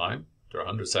final time, after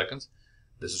 100 seconds,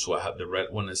 this is what the red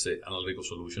one is the analytical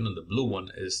solution, and the blue one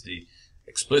is the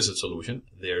explicit solution.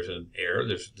 There's an error,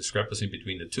 there's a discrepancy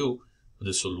between the two, but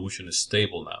the solution is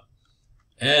stable now.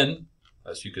 And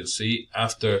as you can see,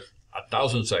 after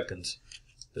 1,000 seconds,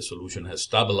 the solution has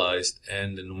stabilized,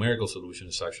 and the numerical solution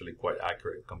is actually quite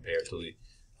accurate compared to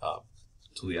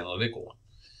the analytical one.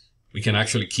 We can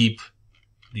actually keep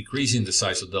decreasing the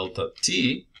size of delta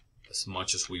t as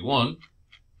much as we want.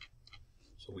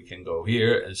 So we can go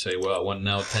here and say, well, I want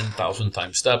now 10,000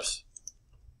 time steps.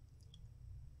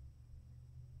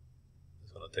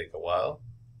 It's going to take a while.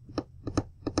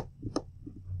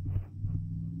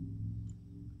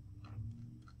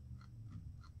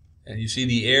 And you see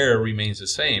the error remains the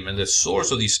same. And the source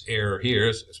of this error here,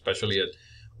 especially at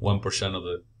 1% of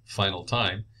the final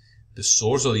time, the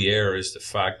source of the error is the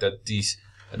fact that these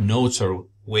nodes are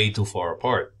way too far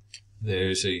apart.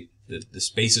 There's the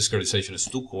space discretization is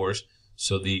too coarse,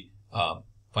 so the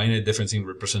finite differencing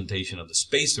representation of the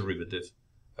space derivative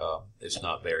is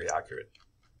not very accurate.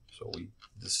 So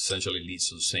this essentially leads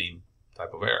to the same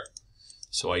type of error.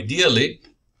 So ideally,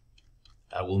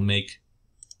 I will make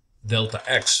delta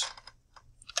x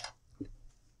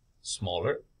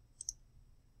smaller,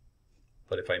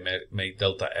 but if I make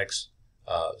delta x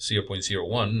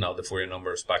 0.01, now the Fourier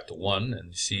number is back to 1, and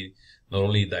you see not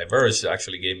only diverged, it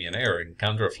actually gave me an error,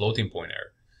 encounter a floating point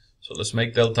error. So let's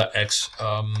make delta x,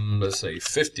 let's say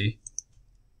 50.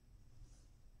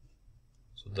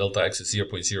 So delta x is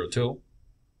 0.02.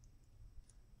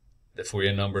 The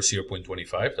Fourier number is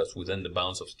 0.25, that's within the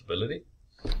bounds of stability.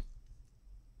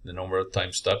 The number of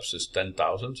time steps is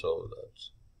 10,000, so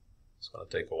it's going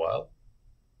to take a while.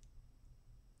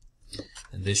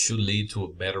 And this should lead to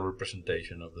a better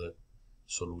representation of the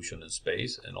solution in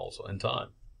space and also in time.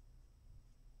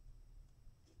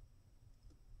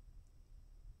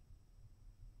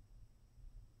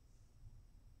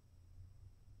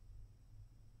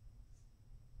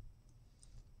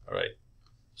 All right,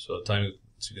 so time,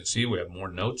 as you can see, we have more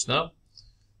nodes now.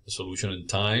 The solution in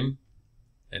time,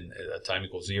 and at time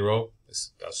equals 0,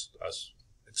 is as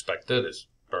expected, is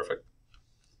perfect.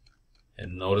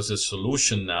 And notice the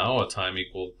solution now at time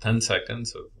equal 10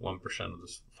 seconds of 1% of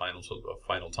the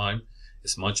final time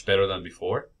is much better than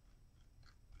before.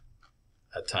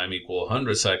 At time equal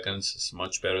 100 seconds, it's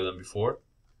much better than before.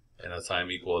 And at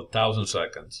time equal 1,000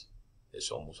 seconds,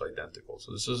 it's almost identical.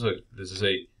 So this is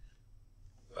a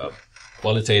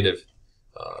qualitative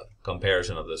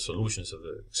comparison of the solutions of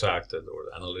the exact or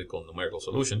the analytical numerical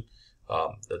solution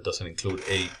that doesn't include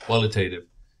a quantitative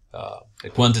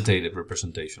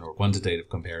representation or quantitative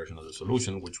comparison of the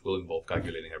solution, which will involve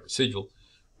calculating a residual,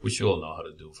 which you all know how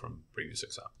to do from previous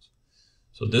examples.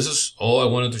 So this is all I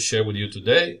wanted to share with you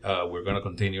today. We're going to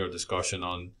continue our discussion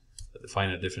on the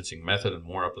finite differencing method and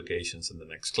more applications in the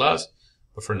next class.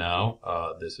 But for now,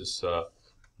 this is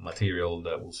material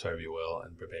that will serve you well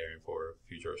in preparing for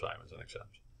future assignments and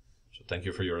exams. So thank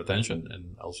you for your attention,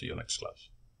 and I'll see you next class.